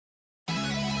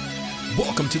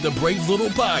Welcome to the Brave Little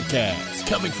Podcast.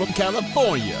 Coming from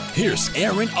California, here's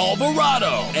Aaron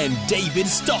Alvarado and David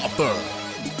Stauffer.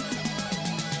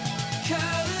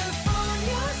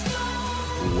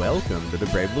 Welcome to the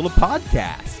Brave Little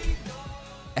Podcast.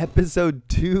 Episode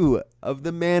 2 of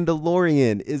The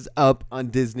Mandalorian is up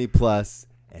on Disney Plus,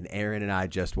 and Aaron and I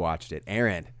just watched it.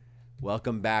 Aaron,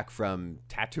 welcome back from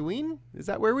Tatooine? Is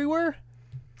that where we were?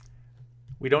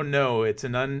 We don't know. It's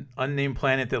an unnamed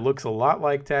planet that looks a lot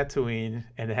like Tatooine,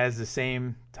 and it has the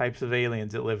same types of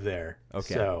aliens that live there.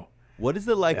 Okay. So, what is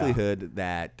the likelihood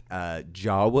that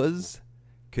Jawas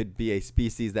could be a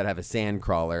species that have a sand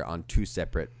crawler on 2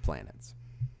 separate planets?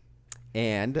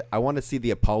 And I want to see the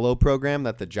Apollo program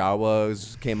that the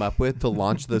Jawas came up with to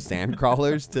launch those sand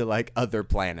crawlers to like other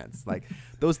planets. Like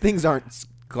those things aren't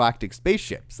galactic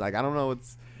spaceships. Like I don't know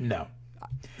what's no.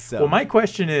 So well, my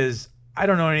question is, I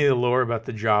don't know any of the lore about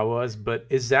the Jawas, but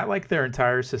is that like their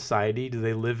entire society? Do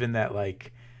they live in that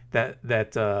like that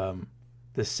the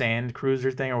sand cruiser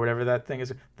thing or whatever that thing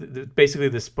is? Basically,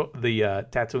 the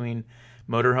Tatooine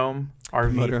motorhome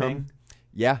RV thing.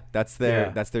 Yeah, that's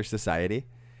their society.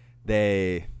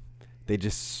 They're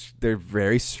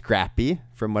very scrappy,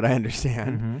 from what I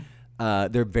understand.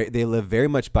 Mm-hmm. They live very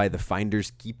much by the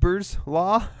finders keepers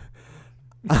law.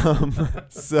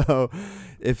 So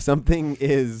if something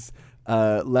is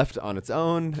left on its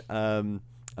own,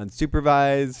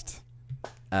 unsupervised,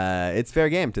 it's fair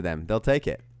game to them. They'll take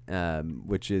it,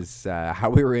 which is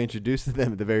how we were introduced to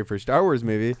them in the very first Star Wars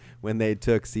movie when they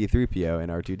took C-3PO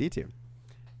and R2-D2.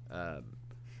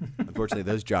 Unfortunately,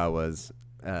 those Jawas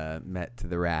met to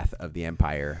the wrath of the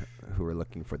Empire, who were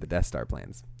looking for the Death Star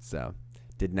plans. So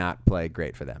did not play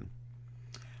great for them.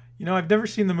 You know, I've never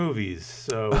seen the movies,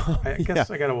 so I guess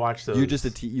I got to watch those. You're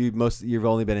just you've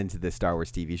only been into the Star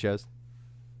Wars TV shows?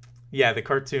 Yeah, the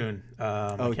cartoon.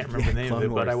 I can't remember the name Clone of it,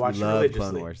 Wars. but I watched it Love religiously.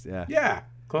 Clone Wars, yeah. Yeah,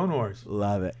 Clone Wars.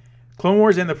 Love it. Clone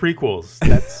Wars and the prequels.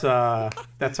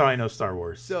 That's how I know Star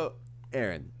Wars. So,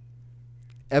 Aaron,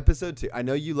 episode 2. I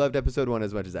know you loved episode 1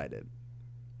 as much as I did.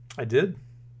 I did.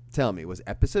 Tell me, was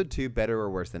episode 2 better or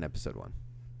worse than episode 1?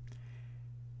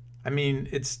 I mean,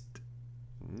 it's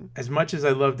as much as I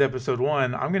loved episode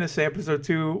 1, I'm going to say episode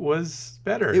 2 was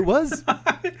better. It was.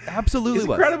 Absolutely it's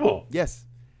was. incredible. Yes.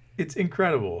 It's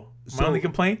incredible. So, my only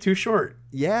complaint, too short.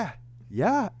 Yeah.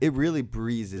 Yeah. It really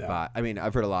breezes by. I mean,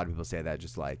 I've heard a lot of people say that,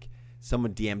 just like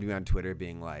someone DM'd me on Twitter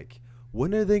being like,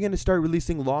 when are they going to start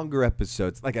releasing longer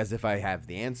episodes? Like as if I have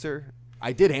the answer.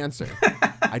 I did answer.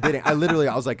 I didn't. I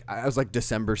was like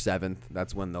December 7th.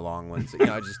 That's when the long ones,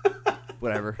 just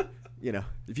whatever.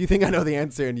 If you think I know the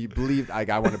answer and you believe, I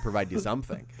want to provide you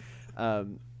something.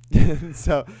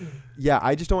 So, yeah,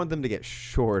 I just don't want them to get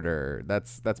shorter.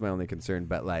 That's my only concern.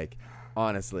 But like,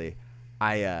 honestly,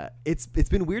 it's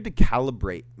been weird to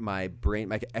calibrate my brain,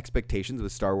 my expectations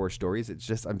with Star Wars stories. It's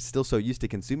just I'm still so used to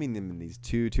consuming them in these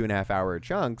 2.5 hour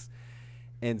chunks.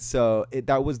 And so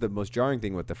that was the most jarring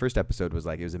thing with the first episode was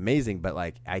like, it was amazing, but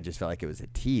like, I just felt like it was a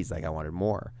tease. Like I wanted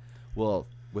more. Well,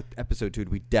 with episode 2,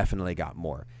 we definitely got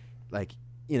more. Like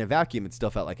in a vacuum, it still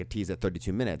felt like a tease at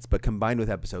 32 minutes, but combined with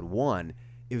episode 1,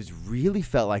 it was really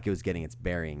felt like it was getting its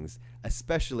bearings,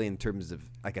 especially in terms of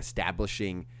like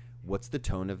establishing what's the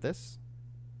tone of this?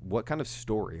 What kind of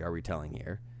story are we telling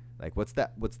here? Like what's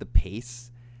the pace?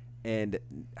 And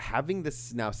having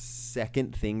this now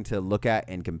second thing to look at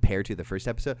and compare to the first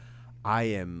episode, I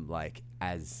am like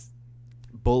as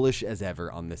bullish as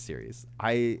ever on this series.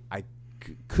 I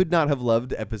could not have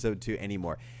loved episode 2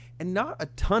 anymore. And not a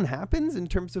ton happens in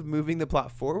terms of moving the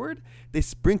plot forward. They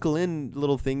sprinkle in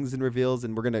little things and reveals,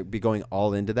 and we're going to be going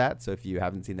all into that. So if you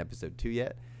haven't seen episode 2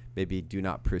 yet, maybe do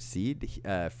not proceed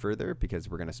further because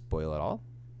we're going to spoil it all.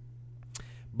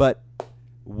 But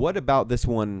what about this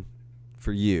one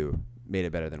for you made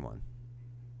it better than 1?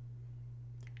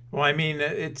 Well, I mean,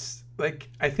 it's like,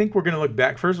 I think we're going to look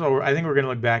back. First of all, I think we're going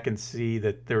to look back and see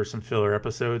that there were some filler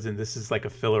episodes, and this is like a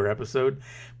filler episode.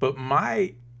 But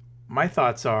my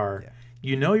thoughts are,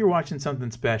 you're watching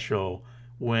something special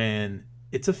when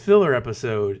it's a filler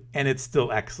episode and it's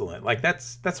still excellent. Like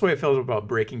that's the way I felt about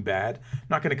Breaking Bad. I'm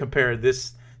not going to compare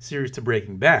this series to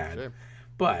Breaking Bad, sure.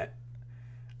 But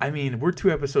I mean, we're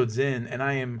 2 episodes in and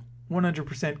I am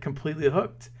 100% completely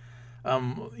hooked.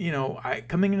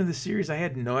 Coming into the series, I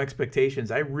had no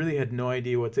expectations. I really had no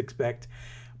idea what to expect.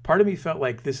 Part of me felt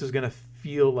like this was going to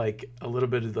feel like a little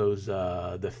bit of those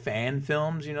the fan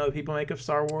films, that people make of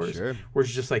Star Wars, sure. Where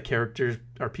it's just like characters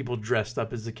or people dressed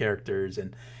up as the characters,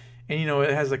 and it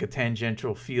has like a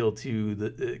tangential feel to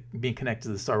the being connected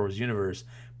to the Star Wars universe,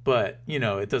 but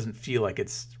it doesn't feel like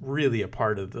it's really a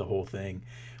part of the whole thing.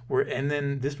 And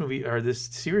then this movie or this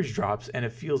series drops, and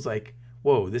it feels like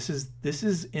whoa, this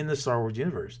is in the Star Wars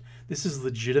universe. This is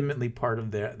legitimately part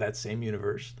of that same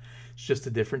universe. It's just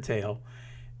a different tale.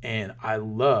 And I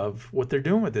love what they're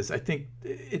doing with this. I think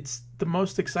it's the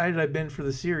most excited I've been for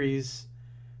the series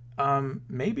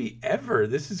maybe ever.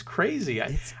 This is crazy.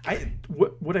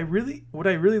 What I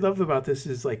really love about this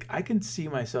is, like, I can see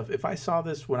myself, if I saw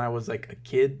this when I was like a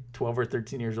kid, 12 or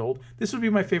 13 years old, this would be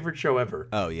my favorite show ever.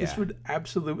 Oh yeah. This would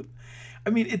absolutely,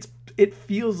 I mean, it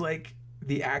feels like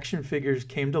the action figures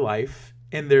came to life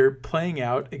and they're playing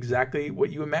out exactly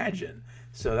what you imagine.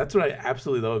 So that's what I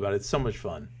absolutely love about it. It's so much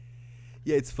fun.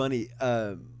 Yeah, it's funny.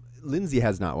 Lindsay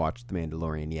has not watched The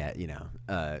Mandalorian yet,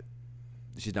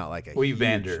 she's not like a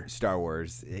huge Star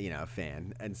Wars,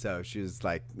 fan. And so she was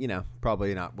like,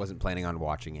 probably wasn't planning on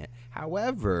watching it.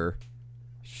 However,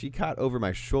 she caught over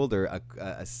my shoulder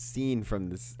a scene from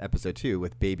this episode 2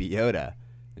 with Baby Yoda.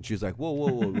 And she was like, whoa,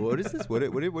 what is this? What do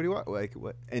you want? Like,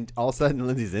 what? And all of a sudden,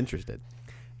 Lindsay's interested.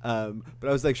 But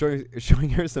I was like showing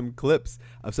her some clips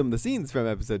of some of the scenes from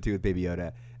episode 2 with Baby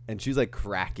Yoda. And she was like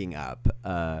cracking up.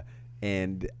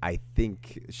 And I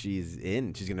think she's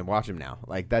in. She's going to watch him now.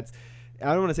 Like, I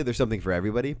don't want to say there's something for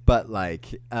everybody, but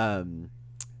like, I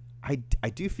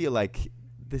do feel like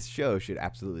this show should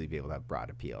absolutely be able to have broad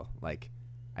appeal. Like,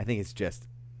 I think it's just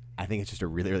a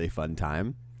really, really fun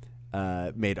time,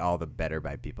 made all the better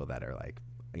by people that are like,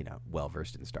 well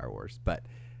versed in Star Wars. But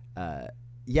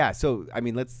yeah, so I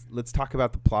mean, let's talk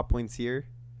about the plot points here.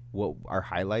 What our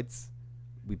highlights?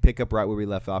 We pick up right where we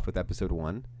left off with episode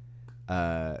 1,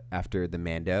 after the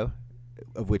Mando,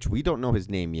 of which we don't know his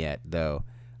name yet, though.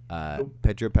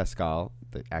 Pedro Pascal,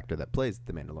 the actor that plays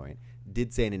the Mandalorian,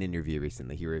 did say in an interview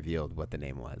recently, he revealed what the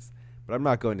name was. But I'm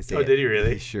not going to say it. Oh, did he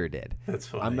really? He sure did. That's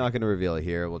funny. I'm not going to reveal it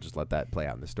here. We'll just let that play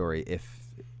out in the story.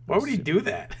 Why would he do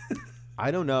that?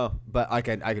 I don't know, but I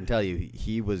can tell you,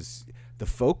 he was... The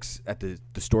folks at the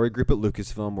story group at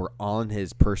Lucasfilm were on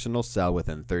his personal cell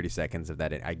within 30 seconds of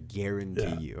that. I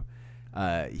guarantee you.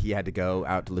 He had to go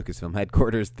out to Lucasfilm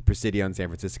headquarters, the Presidio in San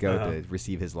Francisco, to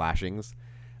receive his lashings.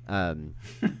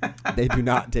 They do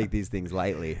not take these things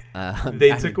lightly.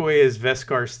 They took away his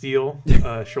Veskar steel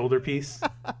shoulder piece.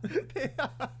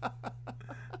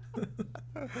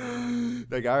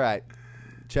 Like, all right,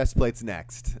 chest plates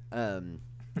next.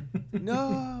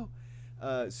 No.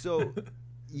 So,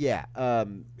 yeah.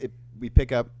 We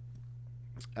pick up.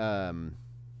 So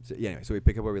we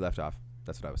pick up where we left off.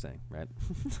 That's what I was saying, right?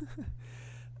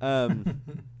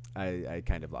 I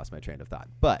kind of lost my train of thought,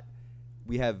 but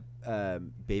we have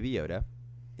Baby Yoda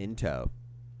in tow,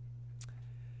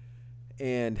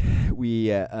 and we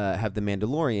have the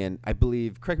Mandalorian. I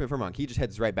believe. Correct me if I'm wrong. He just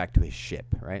heads right back to his ship,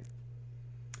 right?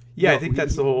 Yeah, I think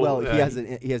that's the whole. Well, he has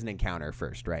an encounter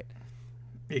first, right?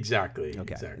 Exactly.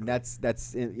 Okay, exactly. And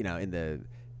that's in the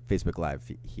Facebook Live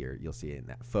here. You'll see it in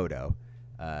that photo.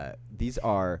 These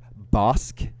are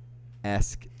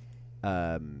Bosk-esque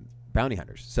bounty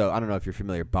hunters. So I don't know if you're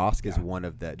familiar. Bosk is one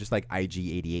of the, just like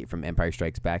IG-88 from Empire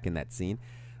Strikes Back in that scene.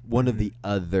 One of the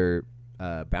other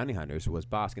bounty hunters was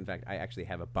Bosk. In fact, I actually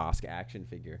have a Bosk action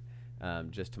figure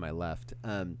just to my left.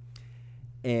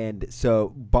 And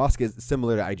so Bosk is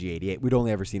similar to IG-88. We'd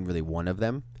only ever seen really one of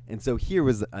them. And so here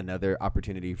was another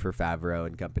opportunity for Favreau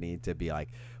and company to be like,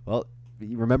 well,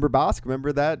 you remember Bosk?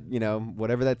 Remember that?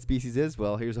 Whatever that species is?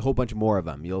 Well, here's a whole bunch more of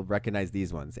them. You'll recognize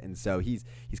these ones. And so he's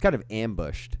kind of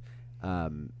ambushed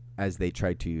as they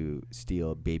try to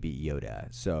steal Baby Yoda.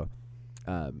 So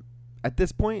at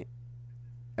this point,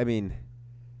 I mean,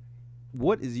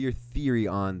 what is your theory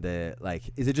on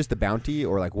is it just the bounty,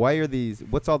 or like,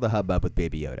 what's all the hubbub with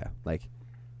Baby Yoda? Like,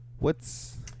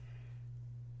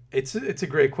 It's a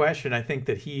great question. I think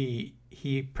that he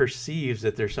perceives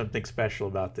that there's something special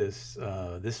about this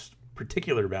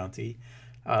particular bounty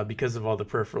because of all the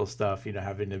peripheral stuff,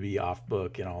 having to be off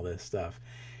book and all this stuff,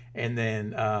 and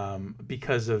then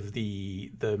because of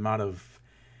the amount of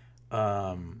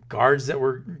guards that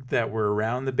were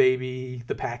around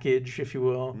the package, if you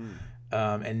will,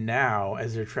 and now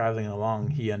as they're traveling along,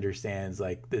 he understands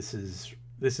like this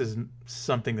is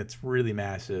something that's really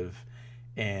massive.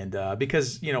 And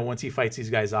because, once he fights these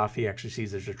guys off, he actually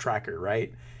sees there's a tracker,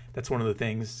 right? That's one of the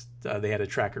things. They had a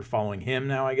tracker following him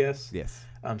now, I guess. Yes.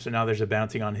 So now there's a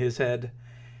bounty on his head.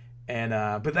 And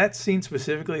but that scene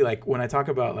specifically, like when I talk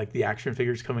about like the action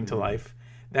figures coming to life,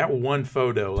 that one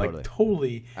photo, like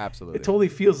totally, absolutely, it totally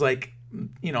feels like,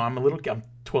 I'm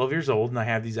 12 years old and I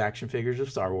have these action figures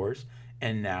of Star Wars,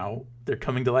 and now they're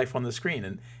coming to life on the screen.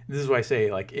 And this is why I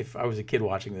say, like, if I was a kid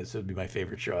watching this, it would be my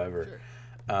favorite show ever.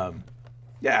 Sure.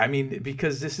 Yeah, I mean,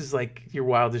 because this is like your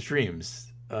wildest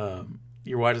dreams,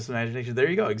 your wildest imagination. There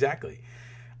you go, exactly.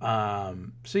 So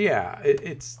yeah,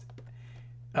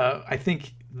 I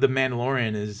think the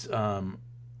Mandalorian is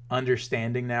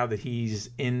understanding now that he's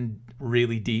in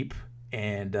really deep,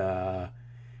 and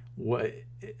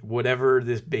whatever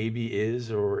this baby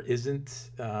is or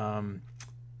isn't,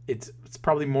 it's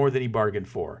probably more than he bargained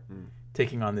for,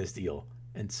 taking on this deal.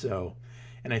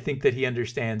 And I think that he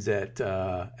understands that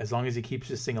as long as he keeps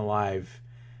this thing alive,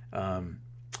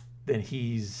 then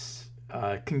he's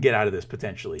can get out of this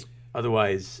potentially.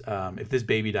 Otherwise, if this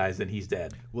baby dies, then he's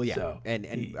dead. Well, yeah, so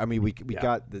I mean, we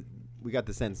got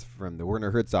the sense from the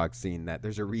Werner Herzog scene that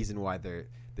there's a reason why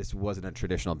this wasn't a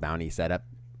traditional bounty setup,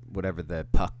 whatever the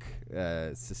puck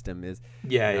system is.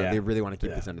 They really want to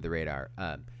keep this under the radar.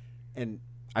 And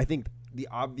I think the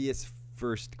obvious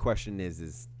first question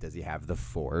is does he have the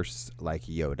Force like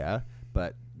Yoda?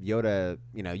 But Yoda,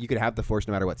 you could have the Force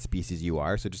no matter what species you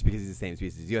are. So just because he's the same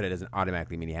species as Yoda doesn't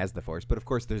automatically mean he has the Force. But of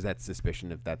course, there's that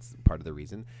suspicion if that's part of the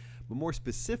reason. But more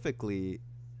specifically,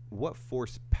 what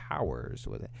Force powers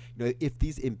was it? If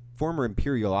these former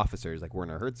Imperial officers like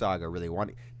Werner Herzog are really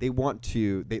wanting,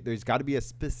 there's got to be a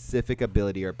specific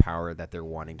ability or power that they're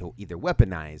wanting to either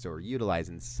weaponize or utilize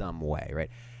in some way, right?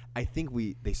 I think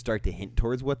they start to hint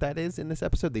towards what that is in this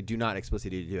episode. They do not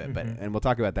explicitly do it, and we'll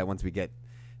talk about that once we get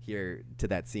here to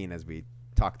that scene as we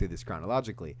talk through this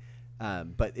chronologically.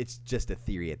 But it's just a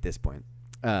theory at this point.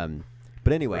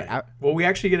 But anyway, right. We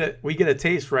actually get a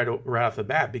taste right off the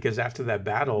bat, because after that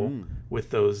battle with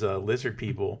those lizard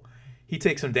people, he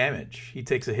takes some damage. He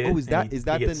takes a hit. Oh, is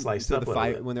that sliced up the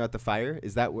fire when they're at the fire?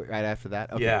 Is that right after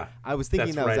that? Okay. Yeah, I was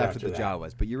thinking that was right after the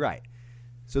Jawas, but you're right.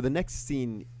 So the next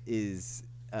scene is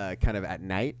kind of at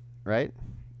night, right?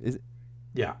 Is it?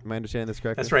 Yeah. Am I understanding this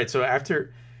correctly? That's right. So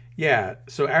after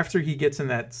he gets in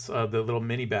that the little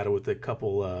mini battle with the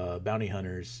couple bounty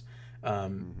hunters,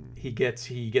 he gets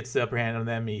the upper hand on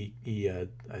them.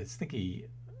 I think he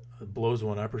blows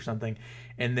one up or something,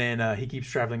 and then he keeps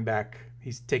traveling back.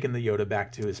 He's taking the Yoda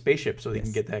back to his spaceship so he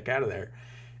can get the heck out of there.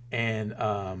 And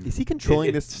is he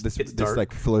controlling this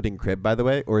like floating crib, by the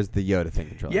way, or is the Yoda thing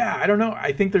controlling? Yeah, I don't know.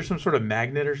 I think there's some sort of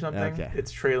magnet or something. Okay.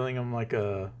 It's trailing him like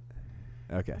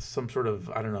some sort of,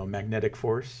 I don't know, magnetic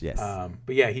force. Yes.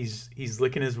 But yeah, he's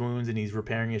licking his wounds and he's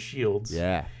repairing his shields.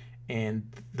 Yeah.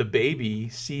 And the baby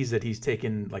sees that he's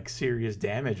taken like serious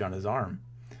damage on his arm,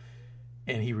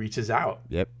 and he reaches out.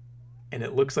 Yep. And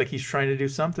it looks like he's trying to do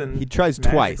something. He tries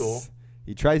magical. twice.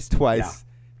 He tries twice.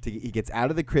 Yeah. He gets out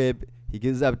of the crib. He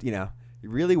gives up. He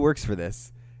really works for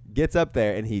this. Gets up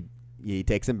there and he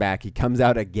takes him back. He comes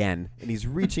out again and he's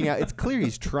reaching out. It's clear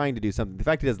he's trying to do something. The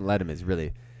fact he doesn't let him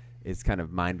is kind of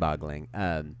mind-boggling.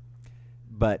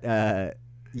 But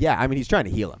he's trying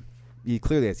to heal him. He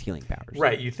clearly has healing powers.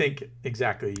 Right. You think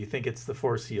it's the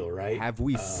Force heal, right? Have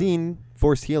we seen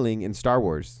Force healing in Star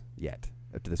Wars yet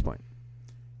up to this point?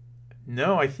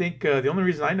 No, I think the only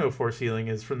reason I know Force healing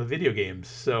is from the video games.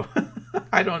 So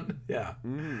I don't. Yeah.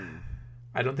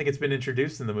 I don't think it's been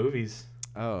introduced in the movies.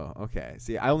 Oh, okay.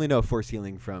 See, I only know Force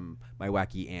healing from my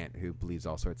wacky aunt who believes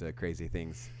all sorts of crazy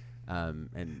things.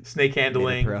 And snake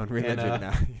handling, her own religion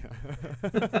now.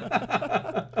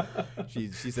 she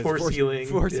says force healing.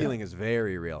 Force healing is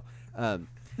very real. But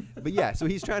yeah, so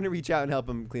he's trying to reach out and help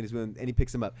him clean his wound, and he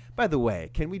picks him up. By the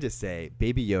way, can we just say,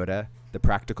 Baby Yoda, the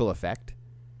practical effect?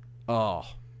 Oh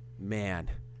man,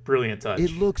 brilliant touch.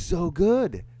 It looks so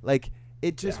good. Like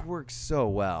it just works so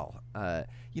well.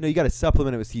 You got to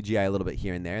supplement it with CGI a little bit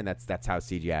here and there, and that's how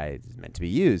CGI is meant to be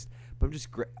used. But I'm just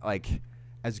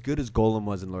as good as Golem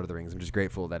was in Lord of the Rings, I'm just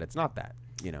grateful that it's not that,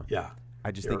 Yeah.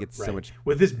 I just think it's so much.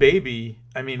 With this baby,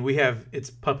 I mean, it's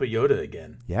Puppet Yoda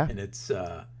again. Yeah. And it's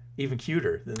even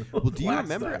cuter than Well, do you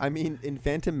remember? time. I mean, in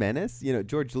Phantom Menace,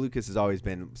 George Lucas has always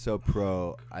been so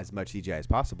pro as much CGI as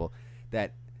possible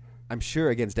that I'm sure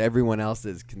against everyone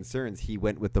else's concerns, he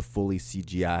went with the fully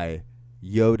CGI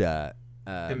Yoda.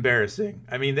 Embarrassing.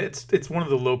 I mean, it's one of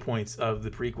the low points of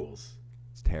the prequels.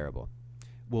 It's terrible.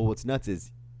 Well, what's nuts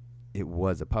is it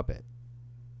was a puppet.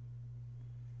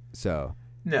 So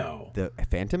no, the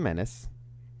Phantom Menace,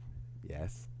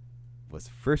 yes, was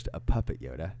first a puppet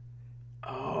Yoda.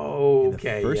 Oh,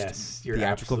 okay. First yes, you're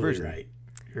theatrical absolutely version.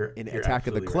 right. In Attack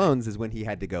of the Clones is when he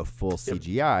had to go full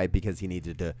CGI because he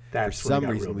needed to. For some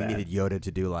reason, we needed Yoda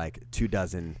to do like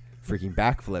 24 freaking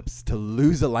backflips to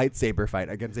lose a lightsaber fight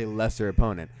against a lesser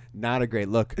opponent. Not a great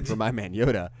look for my man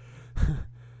Yoda.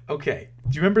 Okay.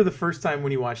 Do you remember the first time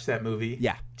when you watched that movie?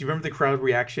 Yeah. Do you remember the crowd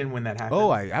reaction when that happened? Oh,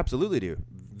 I absolutely do.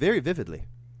 Very vividly.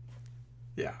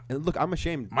 Yeah. And look, I'm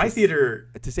ashamed. My theater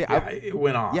to say it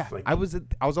went off. Yeah. I was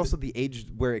also the age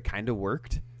where it kind of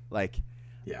worked. Like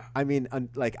Yeah. I mean,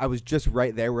 like I was just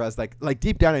right there where I was like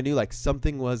deep down I knew like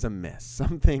something was amiss.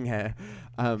 Something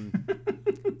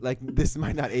like this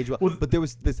might not age well. But there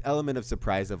was this element of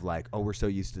surprise of like, oh, we're so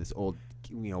used to this old,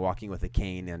 walking with a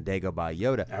cane and Dagobah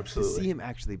Yoda. Absolutely. To see him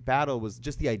actually battle was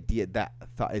just the idea that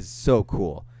thought is so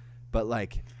cool. But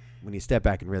like when you step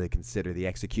back and really consider the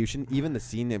execution, even the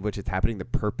scene in which it's happening, the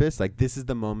purpose, like this is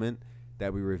the moment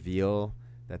that we reveal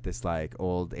that this like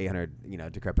old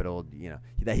 800, decrepit old,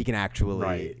 that he can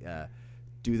actually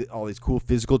do all these cool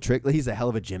physical tricks. Like, he's a hell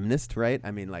of a gymnast, right?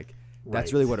 I mean, like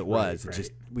that's really what it was. It's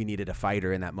just we needed a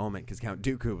fighter in that moment because Count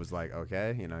Dooku was like,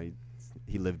 okay,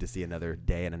 he lived to see another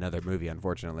day in another movie,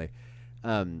 unfortunately.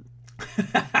 But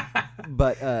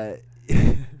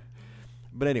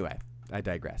anyway, I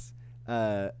digress.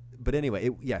 But anyway,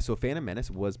 so Phantom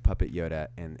Menace was Puppet Yoda,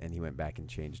 and he went back and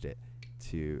changed it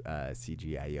to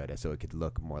CGI Yoda so it could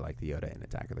look more like the Yoda in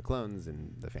Attack of the Clones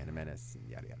and the Phantom Menace and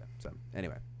yada yada. So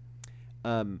anyway,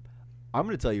 I'm going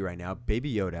to tell you right now,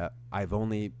 Baby Yoda. I've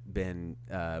only been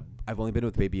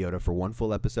with Baby Yoda for one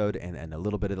full episode and a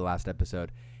little bit of the last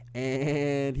episode,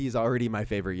 and he's already my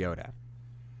favorite Yoda.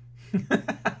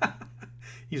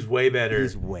 He's way better.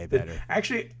 He's way better.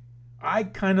 Actually, I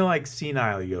kind of like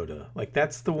Senile Yoda. Like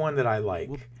that's the one that I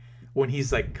like. When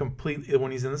he's like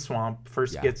when he's in the swamp,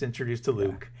 first gets introduced to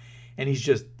Luke, and he's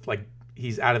just like,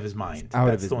 he's out of his mind.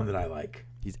 That's the one that I like.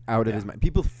 He's out of his mind.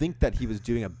 People think that he was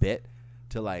doing a bit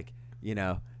to like,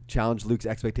 challenge Luke's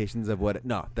expectations of what.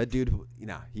 No, that dude,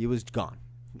 he was gone.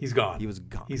 He's gone. He was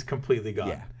gone. He's completely gone.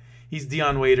 Yeah. He's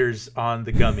Dion Waiters on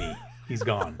the gummy. He's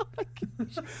gone.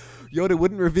 Yoda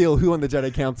wouldn't reveal who on the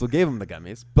Jedi Council gave him the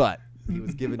gummies, but he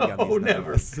was given gummies. Oh,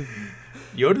 never.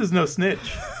 Yoda's no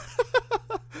snitch.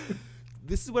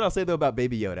 This is what I'll say, though, about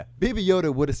Baby Yoda. Baby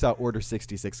Yoda would have saw Order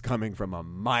 66 coming from a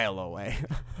mile away.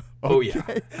 Oh, yeah.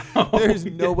 There's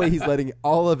no way he's letting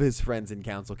all of his friends in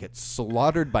council get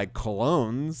slaughtered by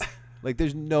clones. Like,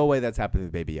 there's no way that's happening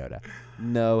with Baby Yoda.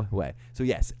 No way. So,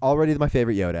 yes, already my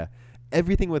favorite Yoda.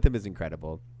 Everything with him is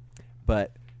incredible.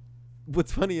 But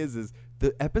what's funny is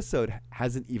the episode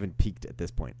hasn't even peaked at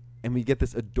this point. And we get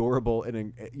this adorable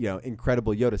and,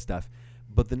 incredible Yoda stuff.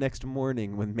 But the next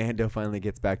morning, when Mando finally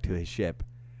gets back to his ship,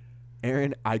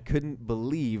 Aaron, I couldn't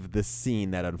believe the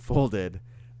scene that unfolded.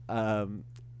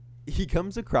 He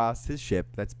comes across his ship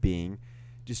that's being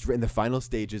just in the final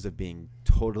stages of being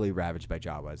totally ravaged by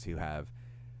Jawas, who have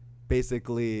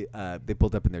basically they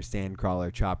pulled up in their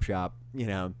sandcrawler chop shop.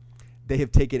 They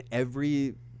have taken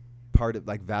every part of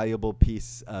like valuable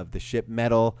piece of the ship,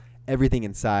 metal, everything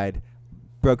inside,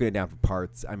 broken it down for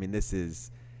parts. I mean, this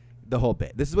is the whole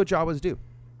bit. This is what Jawas do.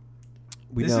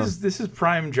 This is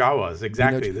prime Jawas.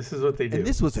 Exactly. This is what they do. And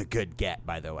this was a good get,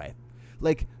 by the way.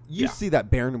 Like, you see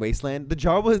that barren wasteland. The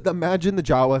Jawa, imagine the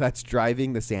Jawa that's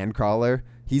driving the sandcrawler.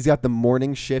 He's got the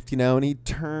morning shift, and he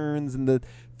turns and the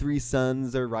three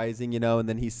suns are rising, and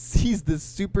then he sees this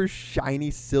super shiny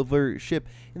silver ship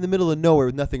in the middle of nowhere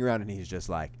with nothing around, and he's just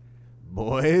like,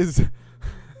 boys,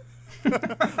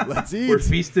 let's eat. We're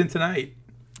feasting tonight.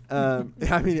 I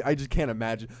mean, I just can't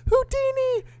imagine.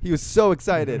 Houdini! He was so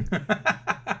excited.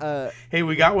 Hey,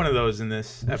 we got one of those in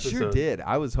this episode. Sure did.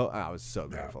 I was so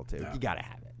grateful too. Yeah. You gotta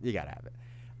have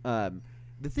it.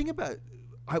 The thing about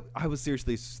I was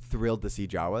seriously thrilled to see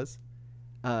Jawas,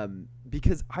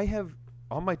 because I have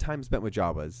all my time spent with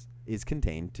Jawas is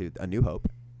contained to A New Hope.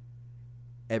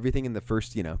 Everything in the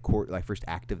first first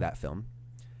act of that film.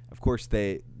 Of course,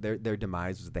 their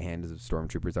demise was at the hands of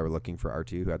stormtroopers that were looking for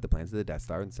R2, who had the plans of the Death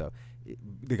Star, and so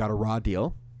they got a raw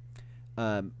deal.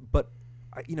 But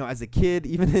as a kid,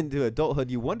 even into adulthood,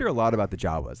 you wonder a lot about the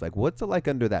Jawas. Like, what's it like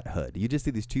under that hood? You just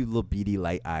see these two little beady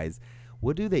light eyes.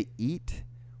 What do they eat?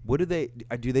 What do they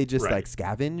just like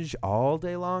scavenge all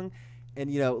day long? And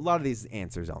a lot of these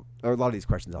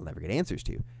questions I'll never get answers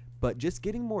to. But just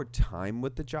getting more time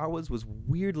with the Jawas was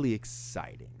weirdly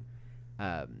exciting.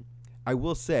 I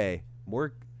will say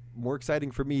more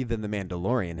exciting for me than the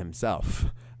Mandalorian himself.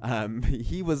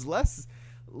 He was less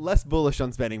bullish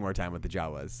on spending more time with the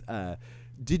Jawas.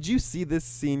 Did you see this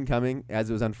scene coming as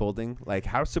it was unfolding? Like,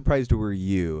 how surprised were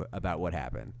you about what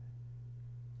happened?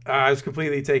 I was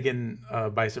completely taken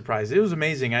by surprise. It was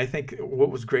amazing. I think what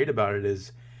was great about it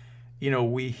is,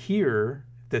 we hear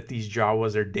that these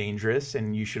Jawas are dangerous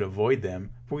and you should avoid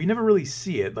them, but we never really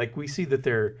see it. Like, we see that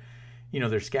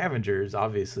they're scavengers,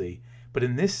 obviously. But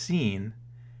in this scene,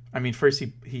 I mean, first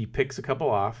he picks a couple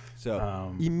off.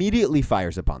 So immediately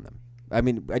fires upon them. I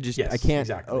mean, I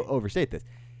can't overstate this.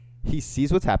 He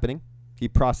sees what's happening. He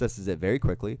processes it very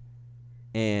quickly.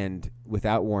 And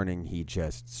without warning, he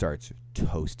just starts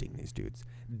toasting these dudes.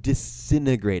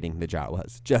 Disintegrating the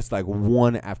Jawas. Just like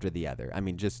one after the other. I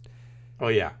mean, just Oh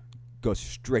yeah. Goes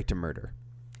straight to murder.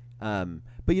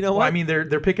 But you know Well, what? I mean,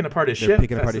 they're picking apart his ship. They're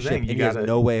picking That's apart the his ship, thing. and he has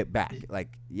no way back. Like,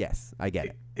 yes, I get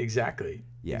it. Exactly.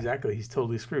 Yeah. Exactly. He's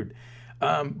totally screwed.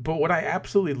 But what I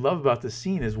absolutely love about this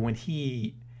scene is when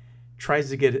he tries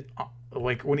to get,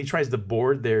 like, when he tries to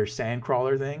board their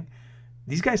sandcrawler thing,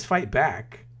 these guys fight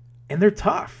back, and they're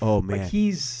tough. Oh, man.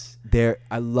 Like,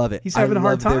 I love it. He's having a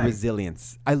hard time. I love their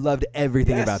resilience. I loved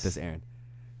everything about this, Aaron.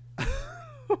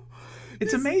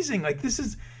 It's amazing. Like,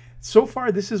 so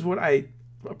far, this is what I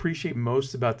appreciate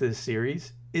most about this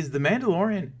series, is the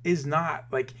Mandalorian is not,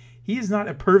 like, he is not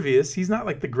impervious. He's not,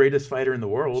 like, the greatest fighter in the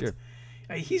world.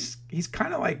 Sure. He's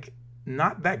kind of, like,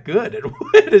 not that good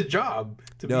at his job.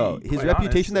 His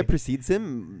reputation that precedes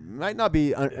him might not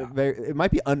be it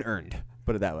might be unearned.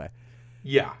 Put it that way.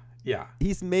 Yeah.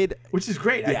 He's made, which is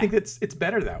great. Yeah. I think it's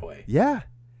better that way. Yeah,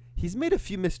 he's made a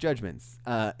few misjudgments,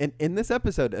 in this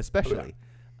episode especially.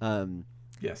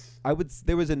 Yes,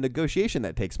 there was a negotiation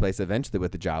that takes place eventually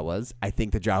with the Jawas. I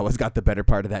think the Jawas got the better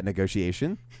part of that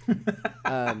negotiation.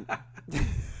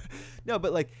 No,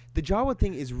 but like the Jawa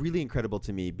thing is really incredible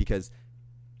to me because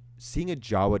seeing a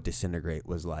Jawa disintegrate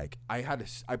was like I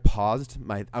paused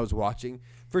I was watching.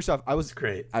 First off,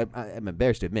 great. I'm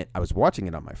embarrassed to admit I was watching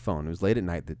it on my phone. It was late at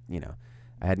night that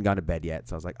I hadn't gone to bed yet,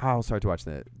 so I was like, I'll start to watch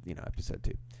the episode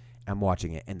 2. I'm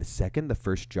watching it, and the second the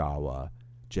first Jawa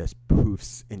just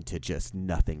poofs into just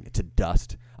nothing, to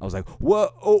dust, I was like, whoa!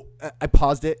 Oh, I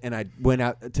paused it and I went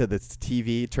out to the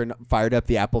TV, fired up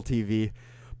the Apple TV,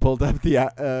 pulled up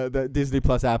the Disney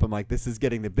Plus app. I'm like, this is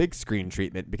getting the big screen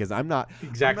treatment because I'm not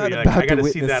exactly. I'm not I got to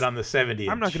see that on the 70.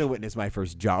 I'm not going to witness my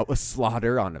first Jawa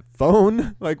slaughter on a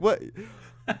phone. Like what?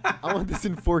 I want this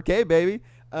in 4K, baby.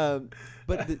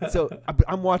 So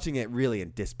I'm watching it really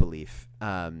in disbelief.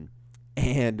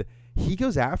 And he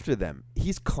goes after them.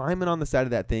 He's climbing on the side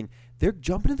of that thing. They're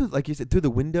jumping into, like you said, through the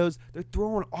windows. They're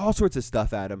throwing all sorts of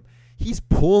stuff at him. He's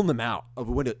pulling them out of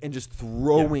a window and just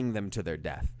throwing them to their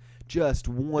death, just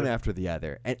one after the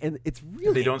other. And it's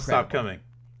really they don't incredible. stop coming.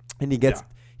 And he gets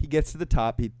to the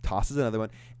top. He tosses another one,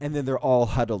 and then they're all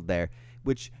huddled there.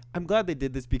 Which I'm glad they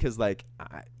did this because, like,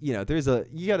 you got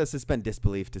to suspend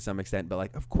disbelief to some extent. But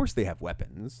like, of course they have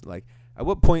weapons. Like, at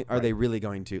what point are they really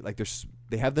going to like?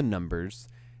 They have the numbers.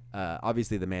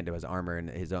 Obviously, the Mando has armor and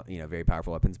his own, very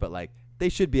powerful weapons. But like, they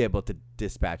should be able to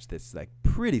dispatch this like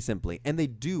pretty simply, and they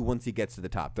do once he gets to the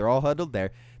top. They're all huddled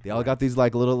there. They all got these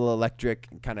like little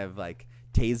electric kind of like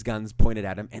tase guns pointed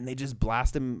at him, and they just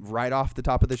blast him right off the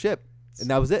top of the ship. And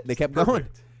that was it. They kept going.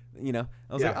 I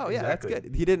was like, oh yeah, exactly. That's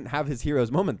good. He didn't have his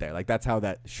hero's moment there. Like that's how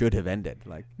that should have ended.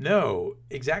 Like no,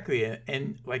 exactly.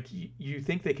 And like you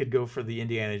think they could go for the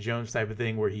Indiana Jones type of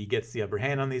thing where he gets the upper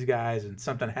hand on these guys and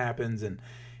something happens and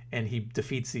he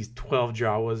defeats these 12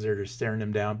 Jawas that are just staring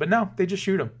him down. But no, they just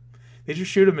shoot him. They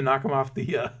just shoot him and knock him off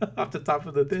the off the top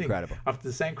of the thing. Incredible. Off the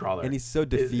sandcrawler. And he's so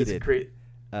defeated. It's great.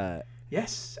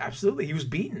 Yes, absolutely. He was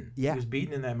beaten. Yeah. He was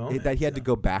beaten in that moment. That he had to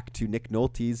go back to Nick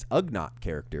Nolte's Ugnaught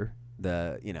character.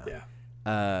 Like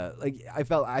I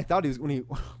thought he was when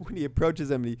he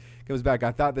approaches him and he comes back.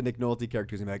 I thought the Nick Nolte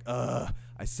character was gonna be like,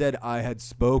 I said I had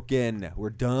spoken. We're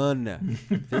done,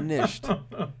 finished.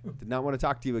 Did not want to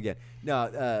talk to you again.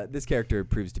 No, this character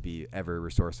proves to be ever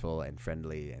resourceful and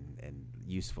friendly and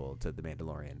useful to the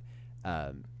Mandalorian.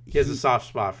 He has a soft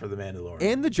spot for the Mandalorian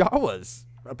and the Jawas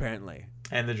apparently.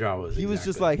 And the Jawas. He was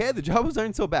just like, hey, the Jawas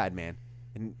aren't so bad, man,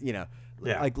 and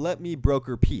like let me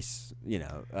broker peace.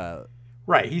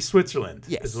 Right, he's Switzerland.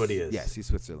 Yes, is what he is. Yes, he's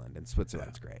Switzerland, and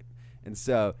Switzerland's great. And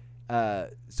so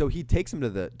he takes him to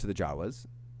the Jawas.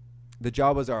 The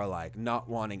Jawas are like not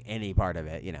wanting any part of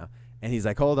it, And he's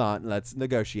like, "Hold on, let's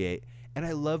negotiate." And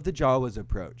I love the Jawas'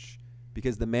 approach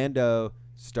because the Mando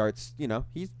starts.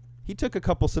 He took a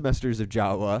couple semesters of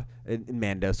Jawa in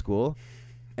Mando school,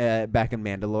 back in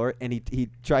Mandalore, and he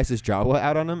tries his Jawa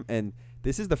out on him. And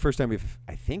this is the first time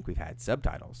I think we've had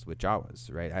subtitles with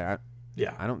Jawas, right?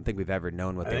 I don't think we've ever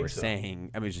known what they were saying.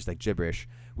 I mean, it's just like gibberish,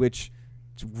 which,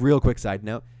 real quick side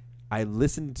note, I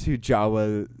listened to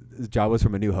Jawas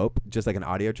from A New Hope, just like an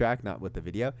audio track, not with the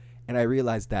video, and I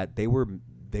realized that they were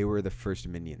the first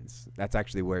Minions. That's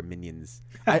actually where Minions...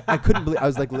 I couldn't believe... I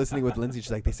was like listening with Lindsay,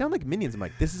 she's like, they sound like Minions. I'm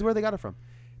like, this is where they got it from.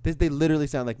 They literally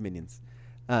sound like Minions,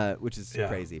 which is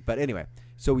crazy. But anyway,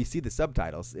 so we see the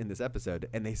subtitles in this episode,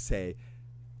 and they say,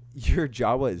 your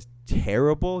Jawa is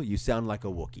terrible. You sound like a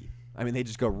Wookiee. I mean, they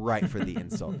just go right for the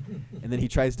insult. And then he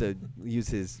tries to use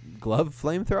his glove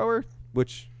flamethrower,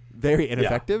 which very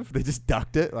ineffective. Yeah. They just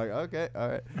ducked it. Like, okay, all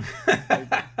right.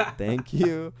 Like, thank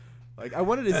you. Like, I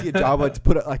wanted to see a Jawa to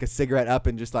put like a cigarette up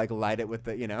and just like light it with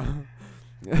the,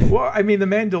 Well, I mean, the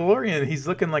Mandalorian, he's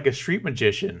looking like a street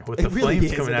magician with the really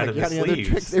flames is. coming out of his sleeves.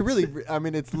 Tricks. It really, I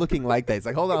mean, it's looking like that. It's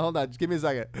like, hold on, just give me a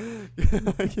second.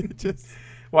 Just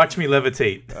Watch me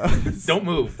levitate. Don't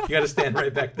move. You got to stand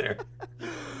right back there.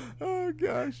 Oh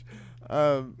gosh.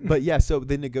 But yeah, so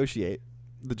they negotiate.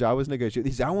 The Jawas negotiate.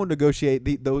 He said, "I won't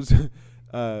negotiate those.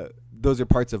 Those are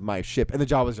parts of my ship." And the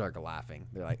Jawas are laughing.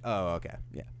 They're like, "Oh, okay,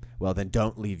 yeah. Well, then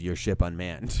don't leave your ship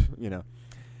unmanned."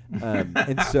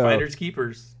 And so finders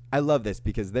keepers. I love this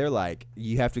because they're like,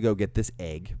 you have to go get this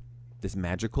egg, this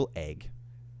magical egg,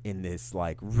 in this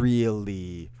like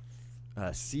really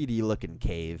seedy looking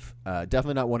cave.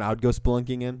 Definitely not one I would go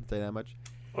spelunking in. I'll tell you that much.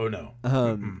 Oh no.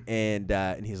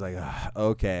 And he's like,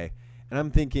 okay. And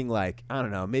I'm thinking like, I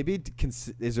don't know, maybe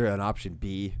is there an option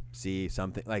B, C,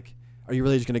 something like? Are you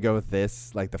really just gonna go with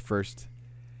this? Like the first,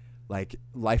 like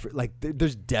life, like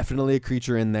there's definitely a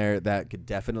creature in there that could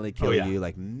definitely kill you.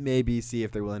 Like maybe see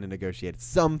if they're willing to negotiate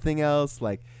something else.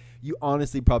 Like you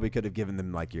honestly probably could have given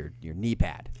them like your knee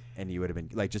pad, and you would have been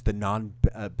like just the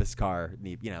non-Beskar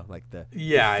knee, like the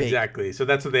fake. Exactly. So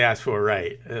that's what they asked for,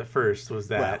 right? First was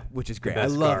that, well, which is great. I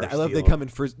love that. I love they come in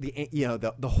first.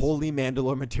 The holy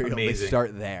Mandalore material. Amazing. They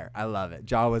start there. I love it.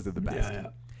 Jawas are the best. Yeah.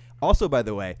 Also, by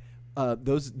the way,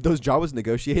 those Jawas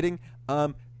negotiating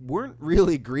weren't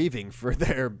really grieving for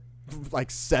their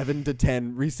like 7 to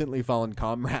 10 recently fallen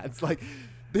comrades. Like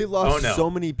they lost so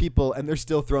many people, and they're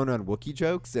still throwing on Wookiee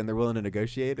jokes, and they're willing to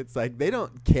negotiate. It's like they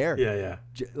don't care. Yeah.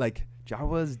 Like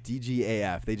Jawas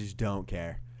DGAF, they just don't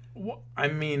care. Well, I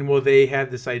mean, they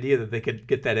had this idea that they could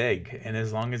get that egg, and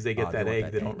as long as they get that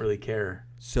egg, they don't really care.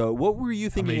 So, what were you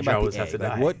thinking about the egg?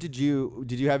 Like, what did you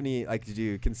have any like? Did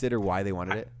you consider why they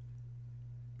wanted it?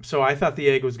 So I thought the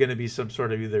egg was going to be some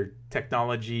sort of either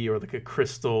technology or like a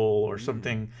crystal or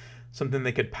something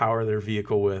they could power their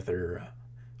vehicle with, or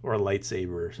a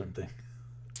lightsaber or something.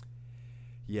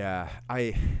 Yeah,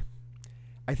 I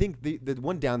think the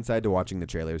one downside to watching the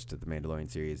trailers to the Mandalorian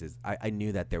series is I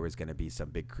knew that there was going to be some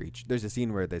big creature. There's a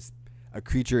scene where a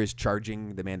creature is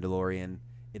charging the Mandalorian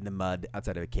in the mud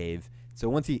outside of a cave. So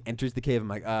once he enters the cave, I'm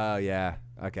like, oh yeah,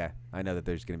 okay, I know that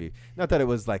there's going to be, not that it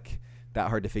was like that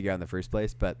hard to figure out in the first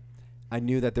place, but I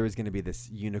knew that there was going to be this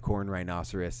unicorn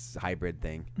rhinoceros hybrid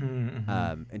thing.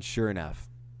 And sure enough,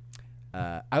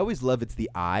 I always love it's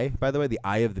the eye. By the way, the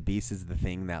eye of the beast is the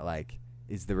thing that like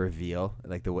is the reveal.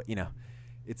 Like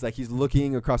it's like he's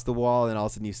looking across the wall, and all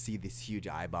of a sudden you see this huge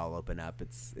eyeball open up.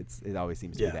 It always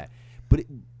seems to be that.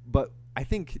 But I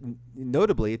think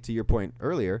notably, to your point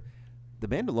earlier, the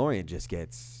Mandalorian just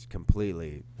gets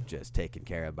completely just taken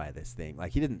care of by this thing.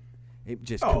 Like he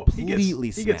just completely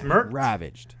he gets murked.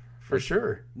 Ravaged. For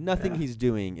sure. Nothing he's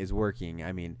doing is working.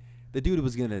 I mean, the dude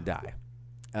was going to die.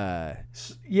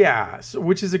 So,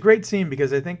 which is a great scene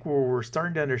because I think we're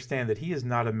starting to understand that he is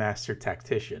not a master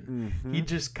tactician. He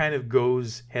just kind of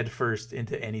goes headfirst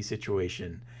into any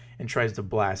situation and tries to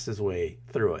blast his way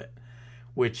through it,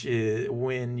 which is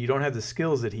when you don't have the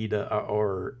skills that he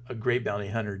or a great bounty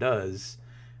hunter does.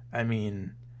 I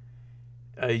mean,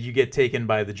 you get taken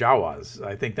by the Jawas.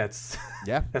 I think that's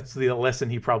that's the lesson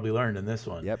he probably learned in this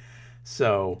one. Yep.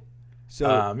 So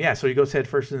he goes head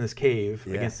first in this cave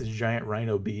against this giant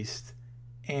rhino beast,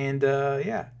 and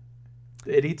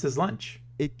it eats his lunch.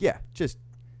 Just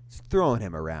throwing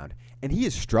him around, and he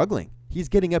is struggling. He's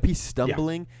getting up. He's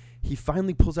stumbling. Yeah. He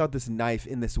finally pulls out this knife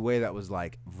in this way that was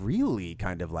like really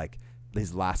kind of like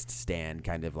his last stand.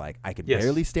 Kind of like I could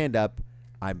barely stand up.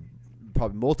 I'm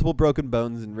probably multiple broken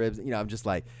bones and ribs. I'm just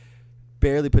like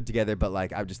barely put together, but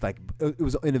like I'm just like it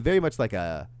was in a very much like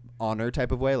a honor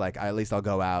type of way, like at least I'll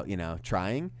go out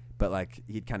trying, but like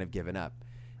he'd kind of given up.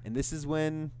 And this is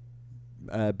when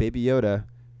Baby Yoda,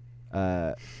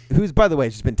 who's by the way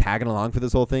just been tagging along for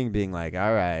this whole thing, being like,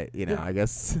 all right, I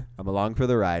guess I'm along for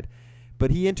the ride, but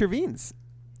he intervenes.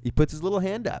 He puts his little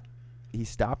hand up. He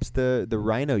stops the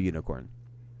rhino unicorn.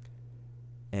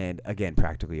 And again,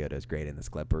 Practical Yoda is great in this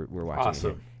clip we're watching.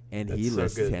 Awesome. And he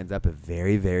lifts his hands up, a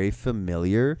very, very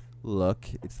familiar look.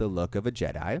 It's the look of a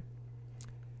Jedi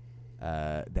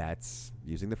that's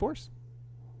using the Force,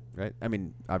 right? I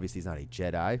mean, obviously he's not a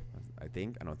Jedi, I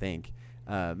don't think.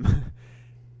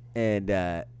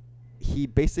 And he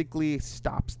basically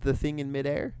stops the thing in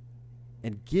midair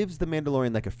and gives the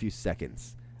Mandalorian like a few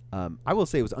seconds. I will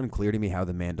say it was unclear to me how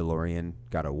the Mandalorian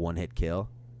got a one-hit kill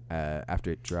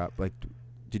after it dropped. Like,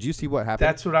 did you see what happened?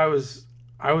 That's what I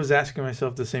was asking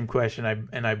myself the same question.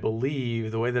 I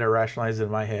believe the way that I rationalized it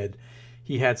in my head,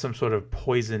 he had some sort of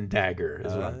poison dagger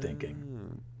is what I'm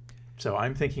thinking. So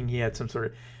I'm thinking he had some sort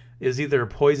of, is either a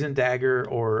poison dagger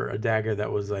or a dagger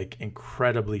that was like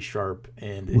incredibly sharp.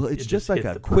 And it's just like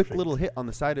a quick little hit on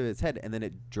the side of his head, and then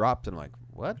it dropped, and I'm like,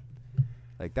 what?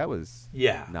 Like that was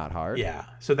not hard. Yeah.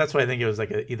 So that's why I think it was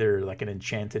like either like an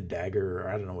enchanted dagger, or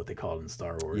I don't know what they call it in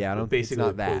Star Wars. Yeah, I don't. Basically, it's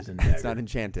not that. poison dagger. It's not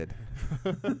enchanted.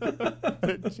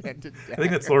 Enchanted dagger. I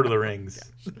think that's Lord of the Rings.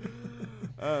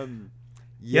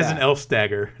 He has an elf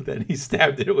dagger that he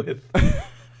stabbed it with.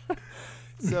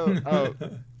 So,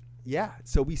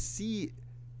 So we see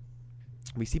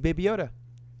Baby Yoda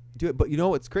do it, but you know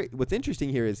what's great? What's interesting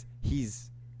here is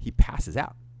he passes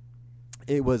out.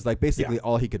 It was like basically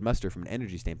all he could muster from an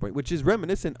energy standpoint, which is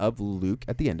reminiscent of Luke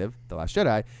at the end of The Last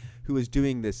Jedi, who was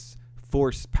doing this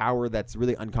force power that's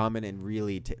really uncommon and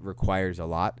really requires a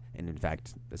lot, and in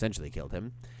fact, essentially killed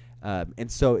him.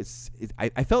 And so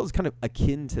I felt it was kind of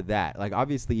akin to that. Like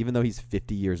obviously, even though he's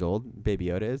 50 years old, Baby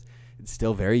Yoda is, it's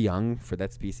still very young for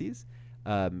that species.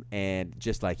 And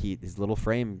just like his little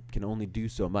frame can only do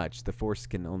so much. The force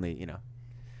can only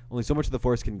so much of the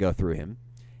force can go through him.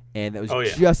 And that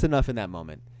was just enough in that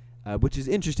moment, which is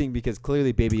interesting because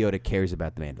clearly Baby Yoda cares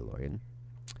about the Mandalorian.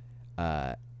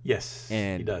 Yes,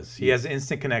 and he does. He has an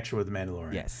instant connection with the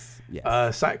Mandalorian. Yes.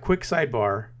 Quick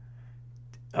sidebar.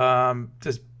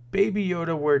 Does Baby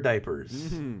Yoda wear diapers?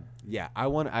 Mm-hmm. Yeah, I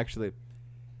want to actually...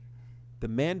 The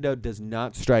Mando does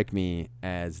not strike me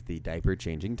as the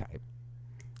diaper-changing type.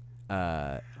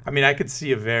 I mean, I could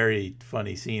see a very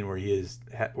funny scene where he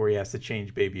has to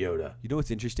change Baby Yoda. You know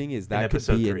what's interesting is that could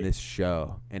be 3. In this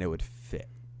show, and it would fit.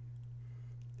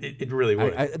 It really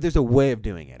would. There's a way of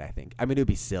doing it, I think. I mean, it would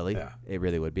be silly. Yeah. It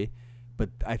really would be. But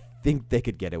I think they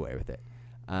could get away with it.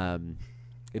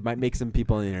 It might make some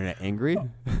people on the internet angry.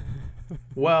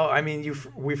 Well, I mean,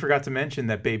 we forgot to mention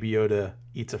that Baby Yoda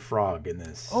eats a frog in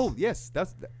this. Oh, yes.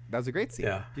 That was a great scene.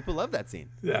 Yeah. People love that scene.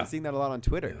 Yeah. I've seen that a lot on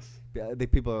Twitter. Yes.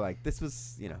 People are like, this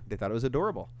was, they thought it was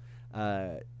adorable.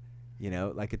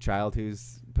 Like a child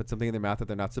who's put something in their mouth that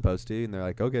they're not supposed to, and they're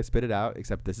like, okay, spit it out,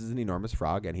 except this is an enormous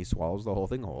frog, and he swallows the whole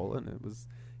thing whole, and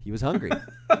he was hungry.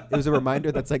 It was a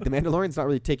reminder that's like the Mandalorian's not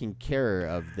really taking care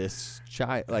of this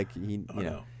child. Like,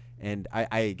 No. And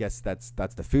I guess that's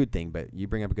the food thing, but you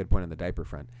bring up a good point on the diaper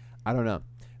front. I don't know.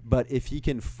 But if he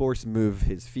can force move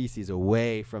his feces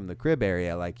away from the crib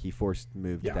area like he forced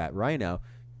moved that rhino,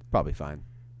 it's probably fine.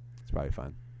 It's probably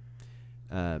fine.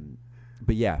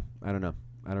 But yeah, I don't know.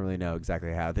 I don't really know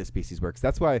exactly how this species works.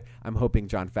 That's why I'm hoping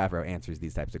Jon Favreau answers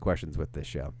these types of questions with this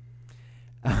show.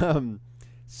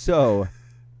 So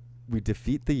we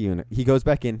defeat the unit. He goes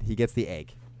back in. He gets the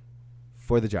egg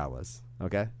for the Jawas.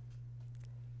 Okay?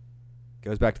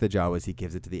 Goes back to the Jawas. He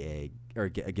gives it to the egg, or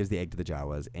gives the egg to the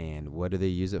Jawas. And what do they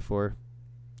use it for?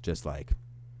 Just like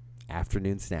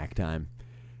afternoon snack time.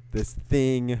 This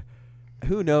thing,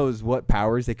 who knows what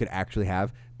powers they could actually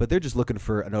have, but they're just looking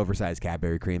for an oversized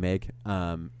Cadbury cream egg.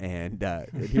 And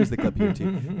here's the clip here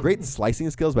too. Great slicing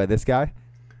skills by this guy.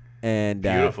 And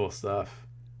beautiful stuff.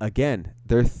 Again,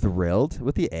 they're thrilled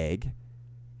with the egg.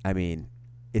 I mean,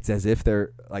 it's as if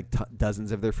they're like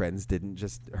dozens of their friends didn't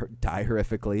just die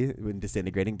horrifically in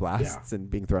disintegrating blasts and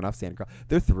being thrown off sandcrawler.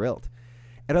 They're thrilled.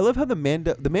 And I love how the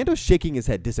Mando's shaking his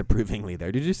head disapprovingly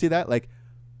there. Did you see that? Like,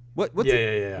 what's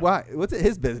it? Why? What's it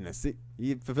his business?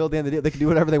 He fulfilled the end of the deal. They can do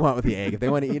whatever they want with the egg. If they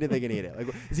want to eat it, they can eat it.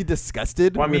 Like, is he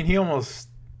disgusted? Well, I mean, he almost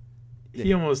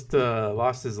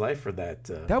lost his life for that.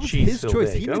 That was his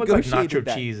choice. Egg. He that negotiated like nacho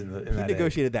that. Cheese in He that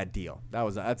negotiated that deal.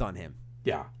 That's on him.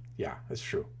 Yeah, that's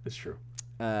true. It's true.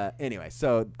 Anyway,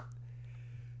 so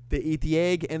they eat the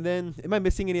egg, and then am I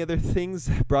missing any other things?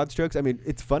 Broad strokes. I mean,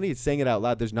 it's funny saying it out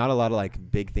loud. There's not a lot of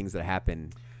like big things that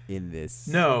happen in this.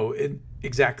 No,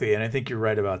 exactly, and I think you're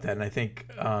right about that. And I think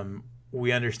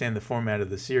we understand the format of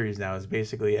the series now is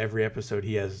basically every episode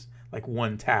he has like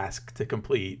one task to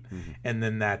complete, and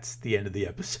then that's the end of the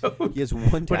episode. He has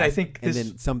one task, but I think and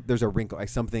then there's a wrinkle, like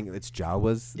something that's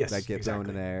Jawas that get thrown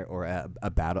in there, or a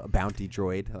bounty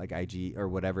droid like IG or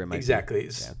whatever it might be. Exactly.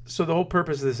 Yeah. So the whole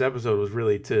purpose of this episode was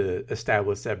really to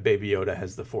establish that Baby Yoda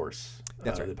has the Force.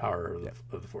 That's right. The power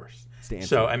of the Force.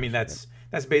 So I mean that's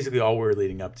basically all we're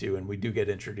leading up to, and we do get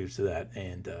introduced to that,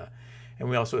 and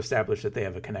we also establish that they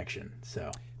have a connection.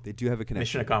 So. They do have a connection.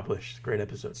 Mission accomplished. Great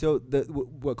episode. So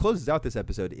what closes out this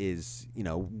episode is,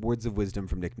 words of wisdom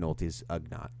from Nick Nolte's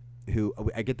Ugnaught, who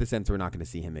I get the sense we're not going to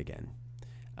see him again.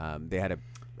 They had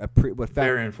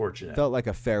very unfortunate. Felt like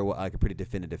a farewell, like a pretty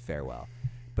definitive farewell.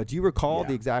 But do you recall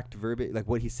the exact verbiage, like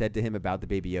what he said to him about the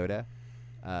Baby Yoda?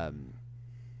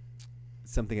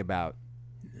 Something about,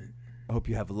 I hope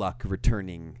you have luck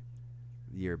returning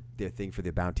their thing for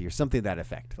the bounty, or something to that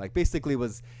effect. Like basically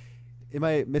was. Am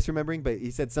I misremembering? But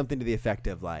he said something to the effect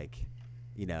of I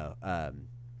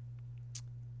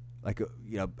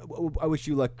wish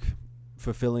you luck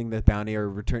fulfilling the bounty or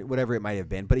return, whatever it might have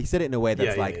been. But he said it in a way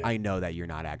that's I know that you're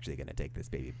not actually going to take this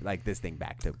this thing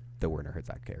back to the Werner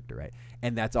Herzog character, right?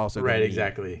 And that's also right,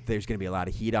 exactly. There's going to be a lot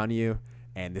of heat on you,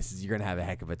 and you're going to have a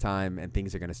heck of a time, and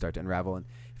things are going to start to unravel. And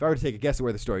if I were to take a guess at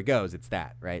where the story goes, it's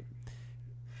that, right?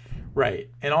 Right,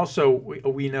 and also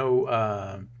we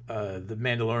know the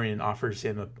Mandalorian offers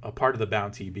him a part of the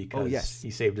bounty because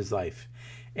he saved his life.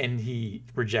 And he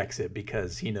rejects it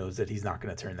because he knows that he's not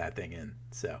going to turn that thing in.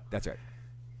 So that's right.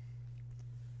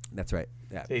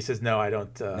 Yeah. He says, "No, I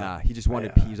don't." Nah, he just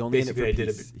wanted peace. He's only in it for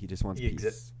peace. He just wants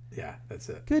peace. Yeah, that's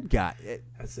it. Good guy.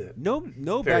 That's it. No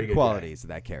Very bad qualities of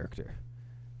that character.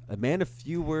 A man of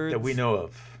few words that we know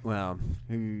of. Well,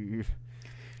 we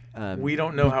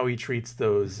don't know how he treats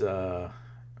those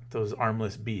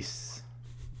armless beasts.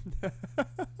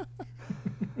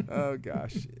 Oh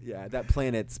gosh, yeah, that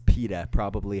planet's PETA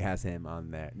probably has him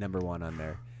on their number one on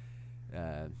their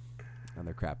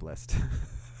crap list.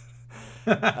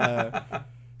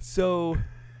 So,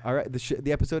 all right,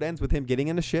 the episode ends with him getting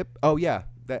in a ship. Oh yeah,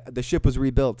 the ship was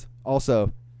rebuilt.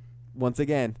 Also, once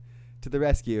again, to the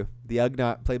rescue, the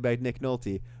Ugnaught, played by Nick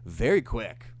Nolte, very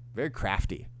quick, very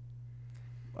crafty.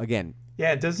 Again.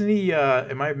 Yeah, doesn't he?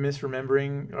 Am I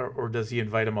misremembering, or does he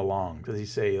invite him along? Does he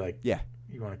say like, yeah,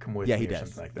 you want to come with me? Yeah, he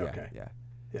does. Something like that. Okay.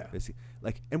 Yeah.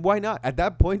 Like, and why not? At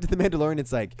that point, to the Mandalorian,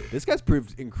 it's like this guy's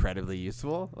proved incredibly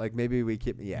useful. Like maybe we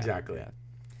keep. Yeah, exactly. Yeah.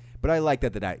 But I like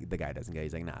that the guy doesn't go.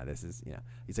 He's like, nah, this is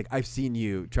He's like, I've seen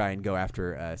you try and go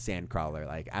after a sandcrawler.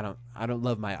 Like I don't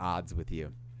love my odds with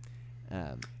you.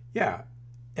 Yeah,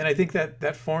 and I think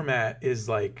that format is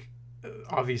like.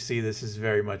 Obviously, this is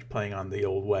very much playing on the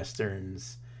old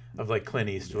westerns of like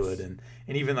Clint Eastwood and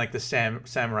even like the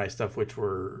samurai stuff, which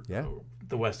were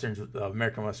the westerns,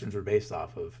 American westerns were based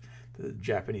off of the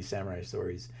Japanese samurai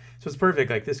stories. So it's perfect.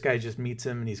 Like this guy just meets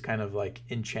him and he's kind of like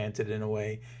enchanted in a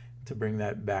way to bring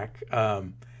that back.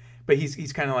 But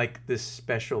he's kind of like this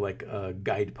special like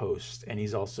guidepost, and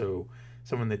he's also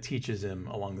someone that teaches him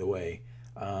along the way.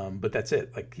 But that's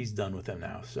it. Like he's done with him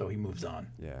now, so he moves on.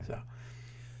 Yeah. So.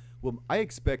 Well, I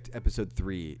expect episode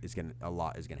 3 a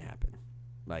lot is gonna happen.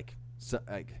 Like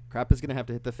crap is gonna have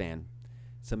to hit the fan.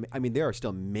 There are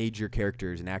still major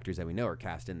characters and actors that we know are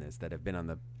cast in this that have been on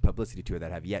the publicity tour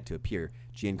that have yet to appear.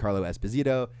 Giancarlo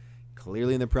Esposito,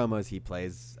 clearly in the promos, he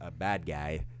plays a bad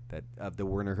guy of the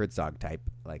Werner Herzog type,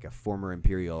 like a former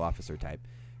Imperial officer type.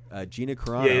 Gina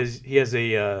Carano. Yeah, he has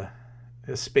a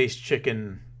Space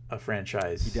Chicken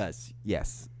franchise. He does.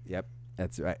 Yes. Yep.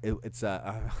 That's right. It's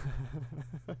I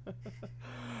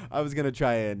was gonna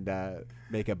try and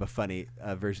make up a funny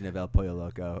version of El Pollo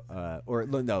Loco,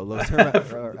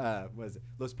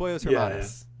 Los Pollos Hermanos. Yeah.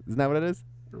 Isn't that what it is?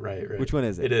 Right. Which one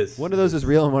is it? It is. One of those is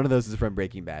real, and one of those is from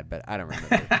Breaking Bad, but I don't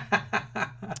remember.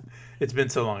 It's been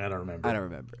so long, I don't remember.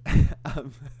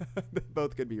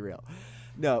 Both could be real.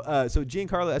 No. So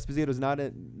Giancarlo Esposito is not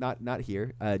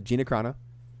here. Gina Carano,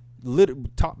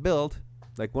 top billed,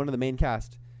 like one of the main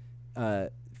cast.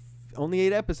 Only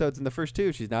 8 episodes in the first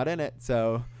 2. She's not in it,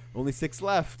 so only 6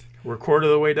 left. We're quarter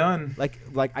of the way done. Like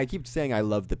I keep saying, I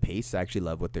love the pace. I actually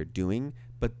love what they're doing,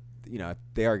 but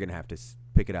they are gonna have to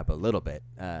pick it up a little bit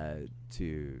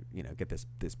to get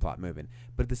this plot moving.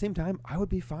 But at the same time, I would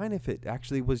be fine if it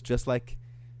actually was just like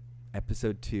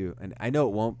episode 2. And I know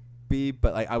it won't be,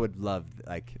 but I would love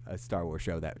like a Star Wars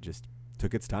show that just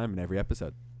took its time in every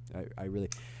episode. I really.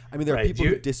 There are people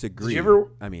who disagree.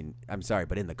 I'm sorry,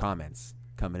 but in the comments,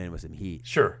 coming in with some heat.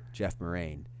 Sure. Jeff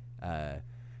Moraine.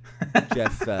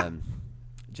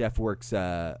 Jeff works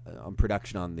on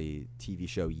production on the TV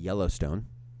show Yellowstone,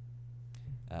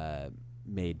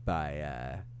 made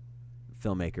by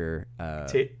filmmaker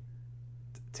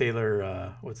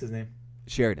Taylor. What's his name?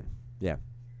 Sheridan. Yeah.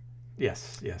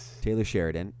 Yes. Taylor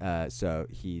Sheridan. So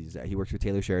he works with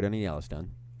Taylor Sheridan in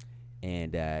Yellowstone.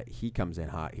 And he comes in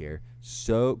hot here.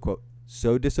 So, quote,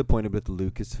 so disappointed with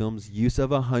Lucasfilm's use of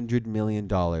 $100 million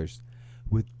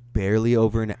with barely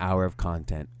over an hour of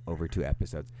content over 2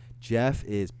 episodes. Jeff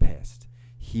is pissed.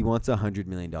 He wants a $100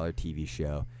 million TV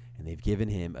show, and they've given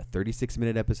him a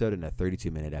 36-minute episode and a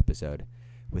 32-minute episode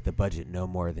with a budget no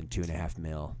more than $2.5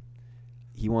 million.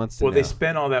 He wants to know. They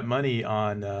spent all that money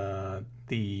on the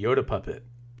Yoda puppet.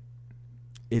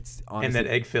 It's honestly, and that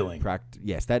egg filling.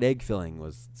 Yes, that egg filling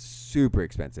was super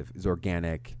expensive. It's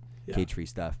organic, cage-free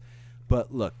stuff.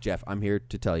 But look, Jeff, I'm here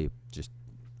to tell you, just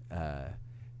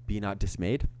be not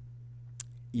dismayed.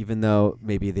 Even though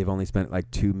maybe they've only spent like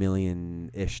 $2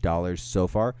 million-ish so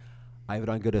far, I have it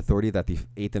on good authority that the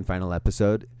 8th and final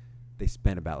episode, they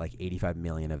spent about like $85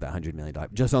 million of that $100 million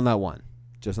just on that one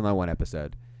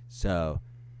episode. So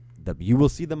you will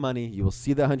see the money. You will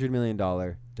see the $100 million.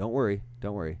 Don't worry.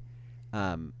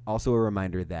 Also, a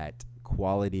reminder that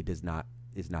quality is not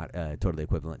totally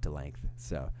equivalent to length.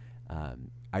 So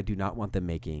I do not want them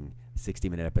making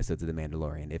 60-minute episodes of The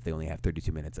Mandalorian if they only have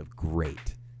 32 minutes of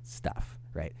great stuff,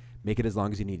 right? Make it as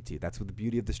long as you need to. That's what the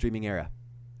beauty of the streaming era.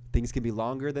 Things can be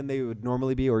longer than they would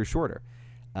normally be or shorter.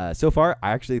 So far,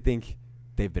 I actually think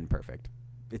they've been perfect.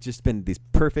 It's just been these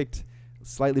perfect,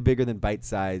 slightly bigger than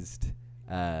bite-sized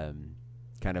kind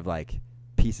of like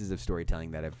pieces of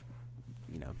storytelling that have,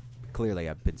 clearly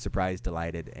I've been surprised,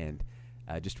 delighted, and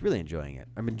just really enjoying it.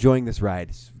 I'm enjoying this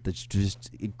ride just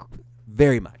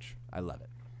very much. I love it.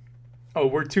 Oh,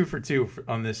 we're 2 for 2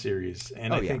 on this series,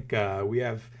 and I think we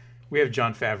have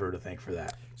Jon Favreau to thank for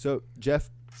that. So, Jeff,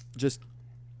 just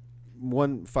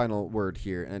one final word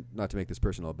here, and not to make this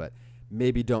personal, but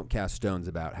maybe don't cast stones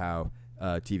about how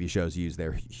TV shows use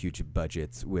their huge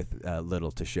budgets with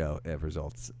little to show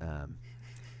results.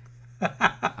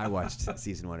 I watched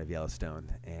season 1 of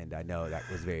Yellowstone, and I know that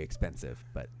was very expensive,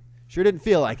 but sure didn't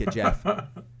feel like it, Jeff. Yeah,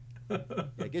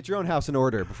 get your own house in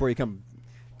order before you come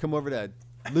over to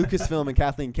Lucasfilm and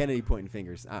Kathleen Kennedy pointing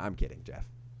fingers. I'm kidding, Jeff.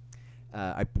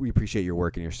 We appreciate your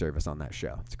work and your service on that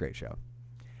show. It's a great show.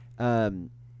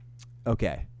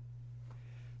 Okay.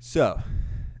 So,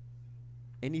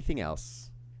 anything else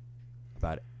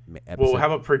about episode? Well, how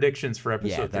about predictions for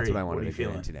episode 3? Yeah, that's what I wanted to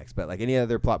get into next. But like any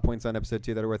other plot points on episode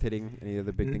 2 that are worth hitting? Any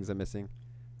other big things I'm missing?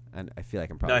 And I feel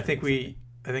like I'm probably. No, I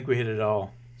think we hit it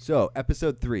all. So,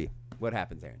 episode 3. What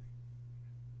happens, Aaron?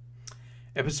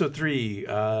 Episode 3,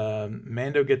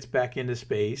 Mando gets back into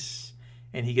space,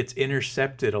 and he gets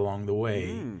intercepted along the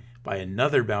way by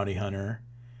another bounty hunter,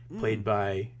 played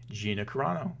by Gina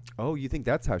Carano. Oh, you think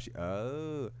that's how she...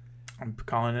 Oh. I'm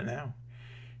calling it now.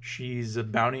 She's a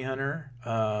bounty hunter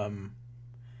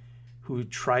who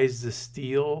tries to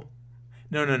steal...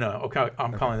 No. Okay,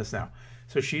 I'm calling this now.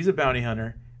 So she's a bounty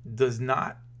hunter, does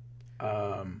not...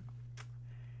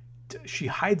 she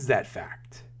hides that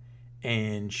fact.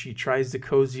 And she tries to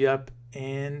cozy up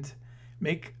and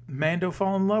make Mando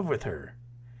fall in love with her,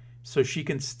 so she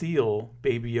can steal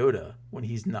Baby Yoda when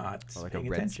he's not like paying a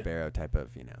Red attention. Sparrow type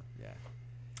of, yeah.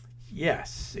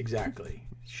 Yes, exactly.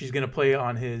 She's gonna play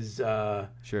on his.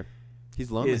 Sure.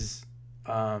 He's lonely.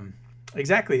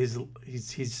 Exactly.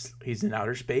 He's in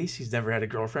outer space. He's never had a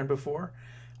girlfriend before,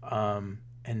 and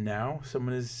now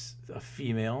a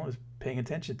female is paying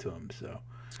attention to him. So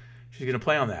she's gonna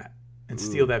play on that. And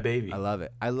steal that baby. I love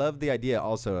it. I love the idea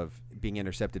also of being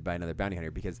intercepted by another bounty hunter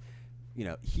because,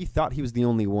 he thought he was the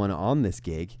only one on this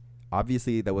gig.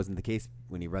 Obviously, that wasn't the case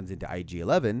when he runs into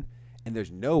IG-11, and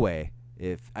there's no way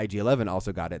if IG-11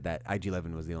 also got it that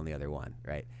IG-11 was the only other one,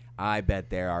 right? I bet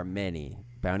there are many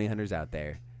bounty hunters out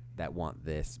there that want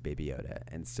this Baby Yoda,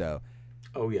 and so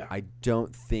I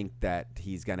don't think that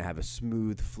he's going to have a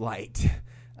smooth flight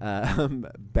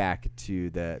back to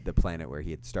the planet where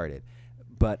he had started.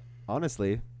 But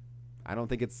honestly, I don't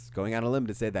think it's going on a limb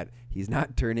to say that he's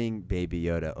not turning Baby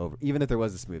Yoda over, even if there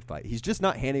was a smooth flight. He's just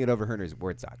not handing it over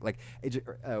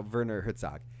Werner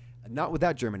Herzog. Not with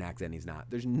that German accent, he's not.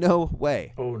 There's no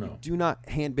way. Oh, no. You do not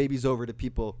hand babies over to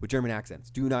people with German accents.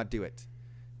 Do not do it.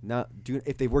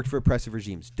 If they've worked for oppressive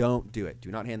regimes, don't do it. Do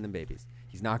not hand them babies.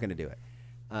 He's not going to do it.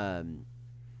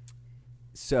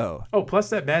 Plus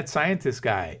that mad scientist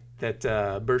guy that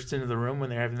burst into the room when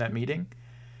they're having that meeting.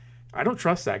 I don't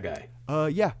trust that guy.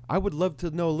 Yeah, I would love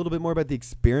to know a little bit more about the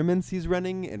experiments he's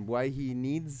running and why he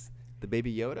needs the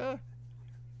Baby Yoda.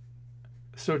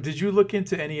 So, did you look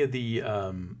into any of the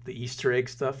Easter egg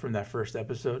stuff from that first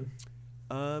episode?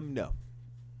 No.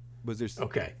 Was there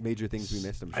major things we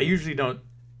missed? I'm sure. I usually don't.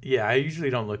 Yeah, I usually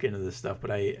don't look into this stuff, but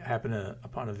I happened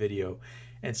upon a video,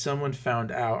 and someone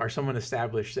found out, or someone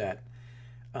established that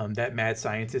that mad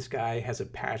scientist guy has a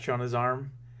patch on his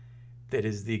arm that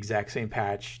is the exact same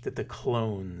patch that the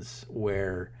clones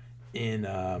wear in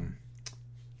Attack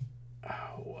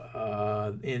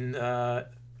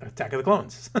of the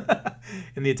Clones.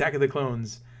 In the Attack of the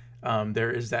Clones,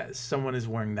 there is that someone is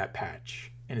wearing that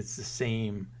patch, and it's the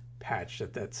same patch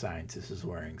that scientist is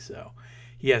wearing. So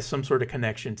he has some sort of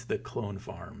connection to the clone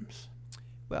farms.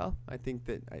 Well, I think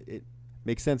that it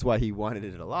makes sense why he wanted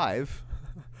it alive.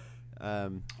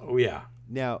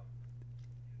 Now,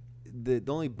 the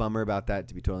only bummer about that,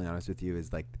 to be totally honest with you,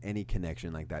 is like any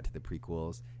connection like that to the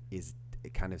prequels is a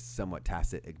kind of somewhat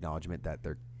tacit acknowledgement that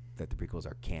the prequels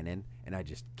are canon, and I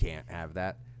just can't have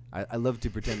that. I love to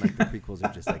pretend like the prequels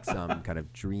are just like some kind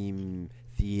of dream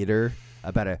theater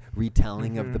about a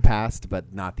retelling of the past,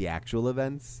 but not the actual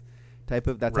events type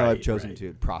of. That's how I've chosen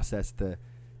to process the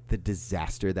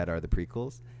disaster that are the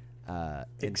prequels.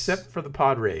 Except for the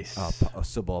pod race. Oh,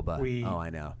 Sebulba. I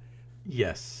know.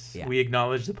 Yes. Yeah. We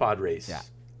acknowledge the pod race. Yeah.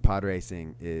 pod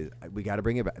racing is we got to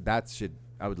bring it back.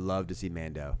 I would love to see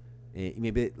Mando.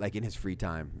 Maybe like in his free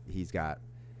time, he's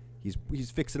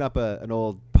fixing up an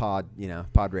old pod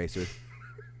racer.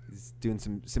 He's doing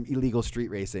some illegal street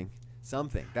racing.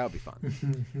 Something that would be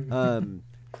fun.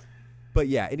 But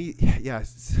yeah,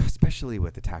 especially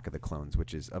with Attack of the Clones,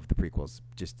 which is of the prequels,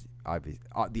 just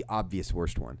the obvious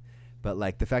worst one. But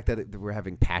like the fact that we're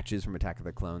having patches from Attack of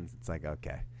the Clones, it's like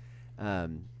okay.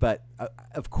 But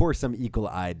of course, some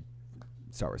eagle-eyed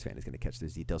Star Wars fan is going to catch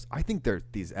those details. I think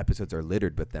these episodes are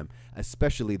littered with them,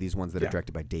 especially these ones that are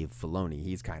directed by Dave Filoni.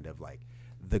 He's kind of like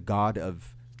the god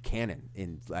of canon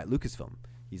at Lucasfilm.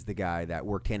 He's the guy that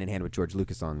worked hand in hand with George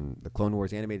Lucas on the Clone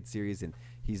Wars animated series, and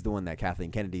he's the one that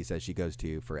Kathleen Kennedy says she goes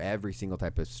to for every single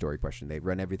type of story question. They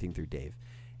run everything through Dave.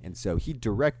 And so he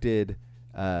directed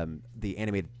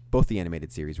both the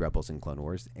animated series, Rebels and Clone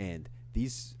Wars, and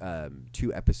these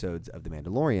 2 episodes of The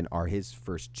Mandalorian are his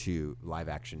first 2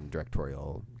 live-action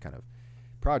directorial kind of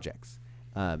projects.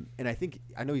 And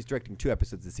I know he's directing 2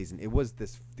 episodes this season. It was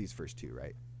these first 2,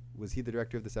 right? Was he the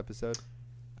director of this episode?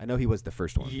 I know he was the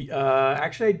first one.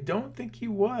 Actually, I don't think he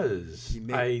was.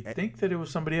 I think that it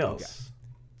was somebody else. Okay.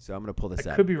 So I'm going to pull this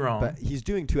up. I could be wrong. But he's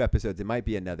doing 2 episodes. It might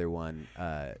be another one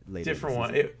later. Different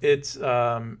one. It's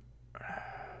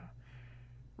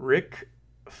Rick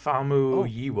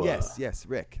Famuyiwa. Yes,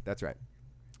 Rick. That's right.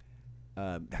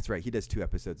 That's right. He does 2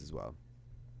 episodes as well.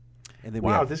 And then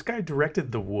this guy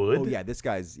directed The Wood? Oh, yeah. This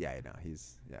guy's,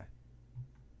 he's.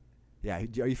 Yeah.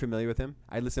 Are you familiar with him?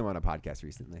 I listened to him on a podcast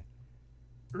recently.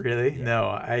 Really? Yeah.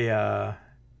 No,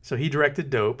 so he directed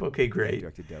Dope. Okay, great. He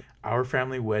directed Dope. Our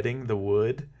Family Wedding, The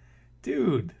Wood.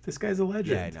 Dude, this guy's a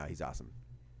legend. Yeah, no, he's awesome.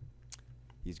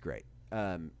 He's great.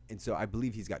 And so I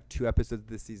believe he's got 2 episodes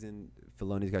this season.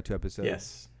 Filoni's got 2 episodes.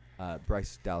 Yes.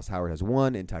 Bryce Dallas Howard has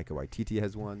 1, and Taika Waititi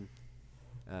has 1.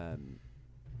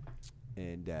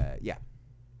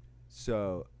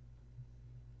 So,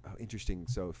 interesting.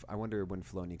 So I wonder when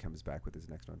Filoni comes back with his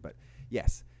next one. But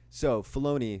yes. So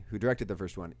Filoni, who directed the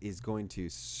first one, is going to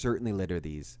certainly litter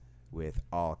these with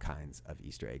all kinds of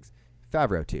Easter eggs.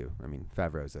 Favreau too. I mean,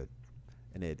 Favreau's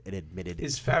an admitted.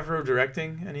 Is Favreau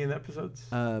directing any of the episodes?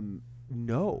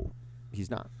 No, he's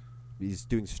not. He's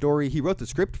doing story. He wrote the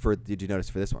script for. Did you notice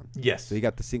for this one? Yes. So he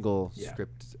got the single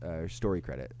script story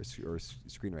credit or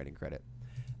screenwriting credit.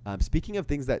 Speaking of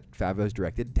things that Favreau's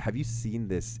directed, have you seen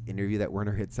this interview that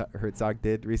Werner Herzog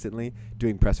did recently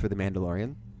doing press for The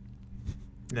Mandalorian?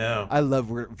 No. I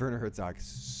love Werner Herzog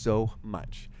so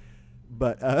much.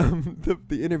 But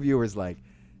the interviewer's like,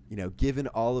 given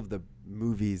all of the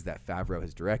movies that Favreau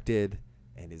has directed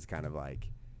and his kind of like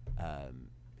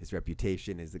his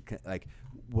reputation,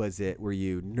 were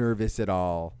you nervous at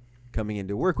all coming in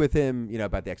to work with him,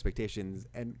 about the expectations?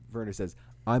 And Werner says,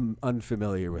 I'm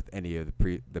unfamiliar with any of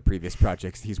the previous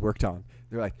projects he's worked on.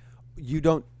 They're like, you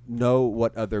don't know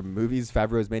what other movies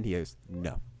Favreau's made? He goes,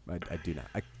 no, I do not.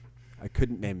 I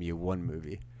couldn't name you one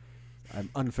movie.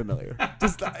 I'm unfamiliar.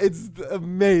 It's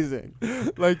amazing.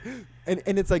 Like,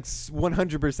 and it's like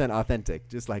 100% authentic.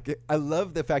 Just like I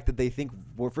love the fact that they think.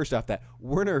 Well, first off, that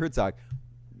Werner Herzog,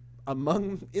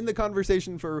 in the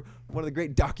conversation for one of the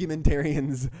great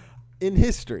documentarians in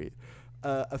history,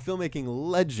 a filmmaking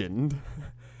legend,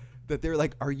 that they're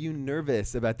like, are you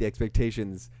nervous about the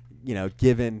expectations?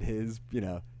 Given his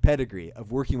pedigree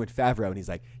of working with Favreau, and he's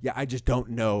like, yeah, I just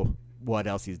don't know what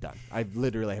else he's done. I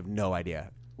literally have no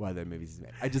idea what other movies he's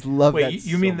made. I just love that. Wait,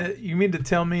 you mean to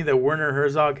tell me that Werner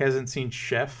Herzog hasn't seen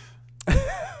Chef?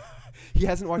 He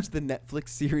hasn't watched the Netflix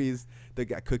series, the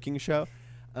cooking show.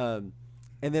 And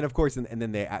then of course, and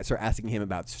then they start asking him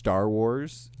about Star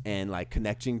Wars and like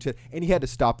connecting to, and he had to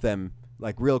stop them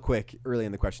like real quick early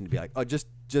in the question to be like, oh, just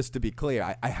to be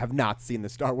clear, I have not seen the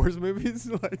Star Wars movies.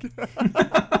 Like.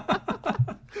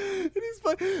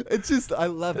 It's just, I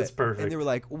love it. That's perfect. And they were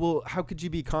like, well, how could you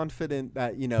be confident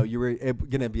that, you were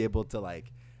going to be able to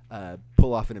like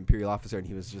pull off an Imperial officer? And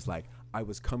he was just like, I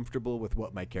was comfortable with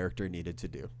what my character needed to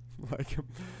do. Like,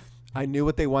 I knew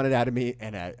what they wanted out of me,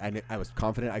 and I was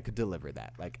confident I could deliver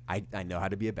that. Like, I know how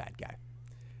to be a bad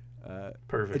guy.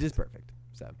 Perfect. It is perfect.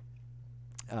 So,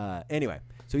 anyway.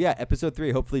 So, yeah, episode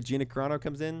 3. Hopefully Gina Carano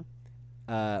comes in.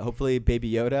 Hopefully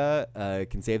Baby Yoda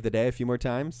can save the day a few more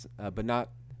times, but not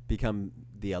become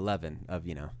the 11 of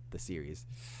the series.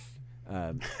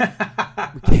 I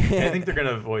think they're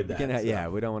gonna avoid that. Yeah,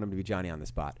 we don't want him to be Johnny on the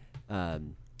spot.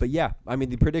 But yeah, I mean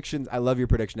the predictions. I love your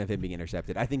prediction of him being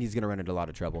intercepted. I think he's gonna run into a lot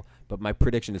of trouble. But my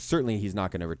prediction is certainly he's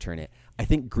not gonna return it. I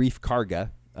think Grief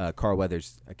Karga, Carl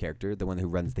Weathers' character, the one who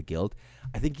runs the guild,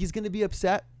 I think he's gonna be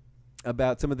upset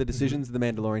about some of the decisions the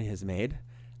Mandalorian has made,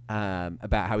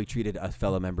 about how he treated a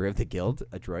fellow member of the guild,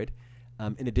 a droid.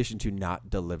 in addition to not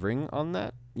delivering on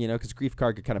that, because Grief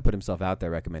Karga kind of put himself out there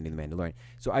recommending The Mandalorian.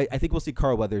 So I think we'll see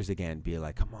Carl Weathers again be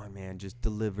like, come on, man, just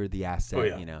deliver the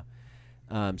asset,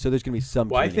 So there's going to be some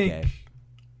communique.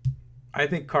 I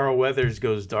think Carl Weathers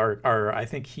goes dark, or I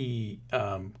think he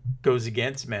goes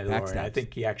against Mandalorian. Backstabs. I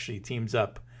think he actually teams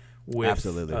up with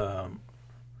Absolutely.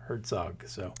 Herzog.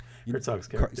 So Herzog's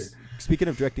character. Speaking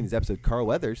of directing this episode, Carl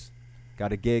Weathers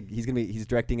got a gig. He's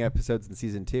directing episodes in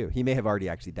season 2. He may have already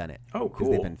actually done it. Oh, cool. Because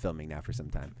they've been filming now for some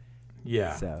time.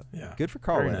 Yeah. So yeah. Good for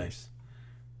Carl Very Weathers. Nice.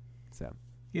 So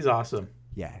he's awesome.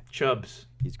 Yeah. Chubbs.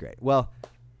 He's great. Well,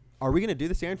 are we going to do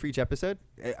this, Aaron, for each episode?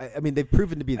 I mean, they've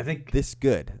proven to be this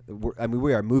good.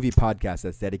 We are a movie podcast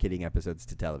that's dedicating episodes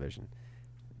to television,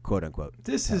 quote unquote.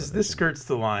 This skirts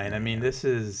the line. I mean, it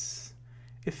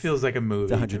feels like a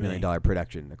movie. It's a $100 million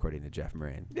production, according to Jeff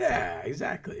Moran. Yeah,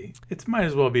 exactly. It might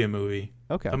as well be a movie.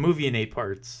 Okay. A movie in 8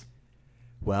 parts.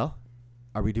 Well,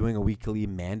 are we doing a weekly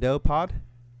Mando pod?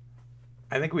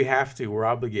 I think we have to. We're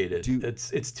obligated.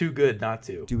 It's too good not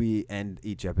to. Do we end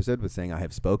each episode with saying "I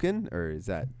have spoken," or is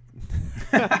that?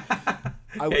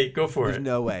 Hey, go for it. There's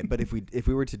no way. But if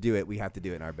we were to do it, we have to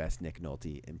do it in our best Nick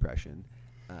Nolte impression.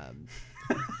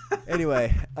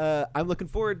 Anyway, I'm looking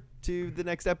forward to the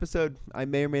next episode. I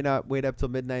may or may not wait up till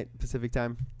midnight Pacific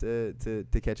time to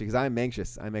catch it because I'm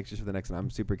anxious. I'm anxious for the next one. I'm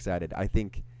super excited. I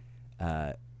think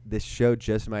this show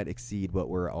just might exceed what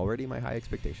were already my high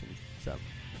expectations. So.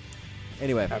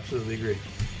 Anyway, absolutely agree.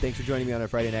 Thanks for joining me on a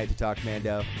Friday night to talk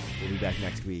Mando. We'll be back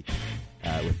next week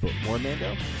with more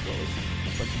Mando, as well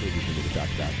as a bunch of movies we need to talk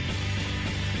about.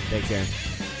 Thanks, Aaron.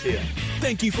 See ya.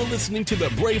 Thank you for listening to the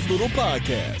Brave Little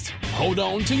Podcast. Hold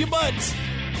on to your butts.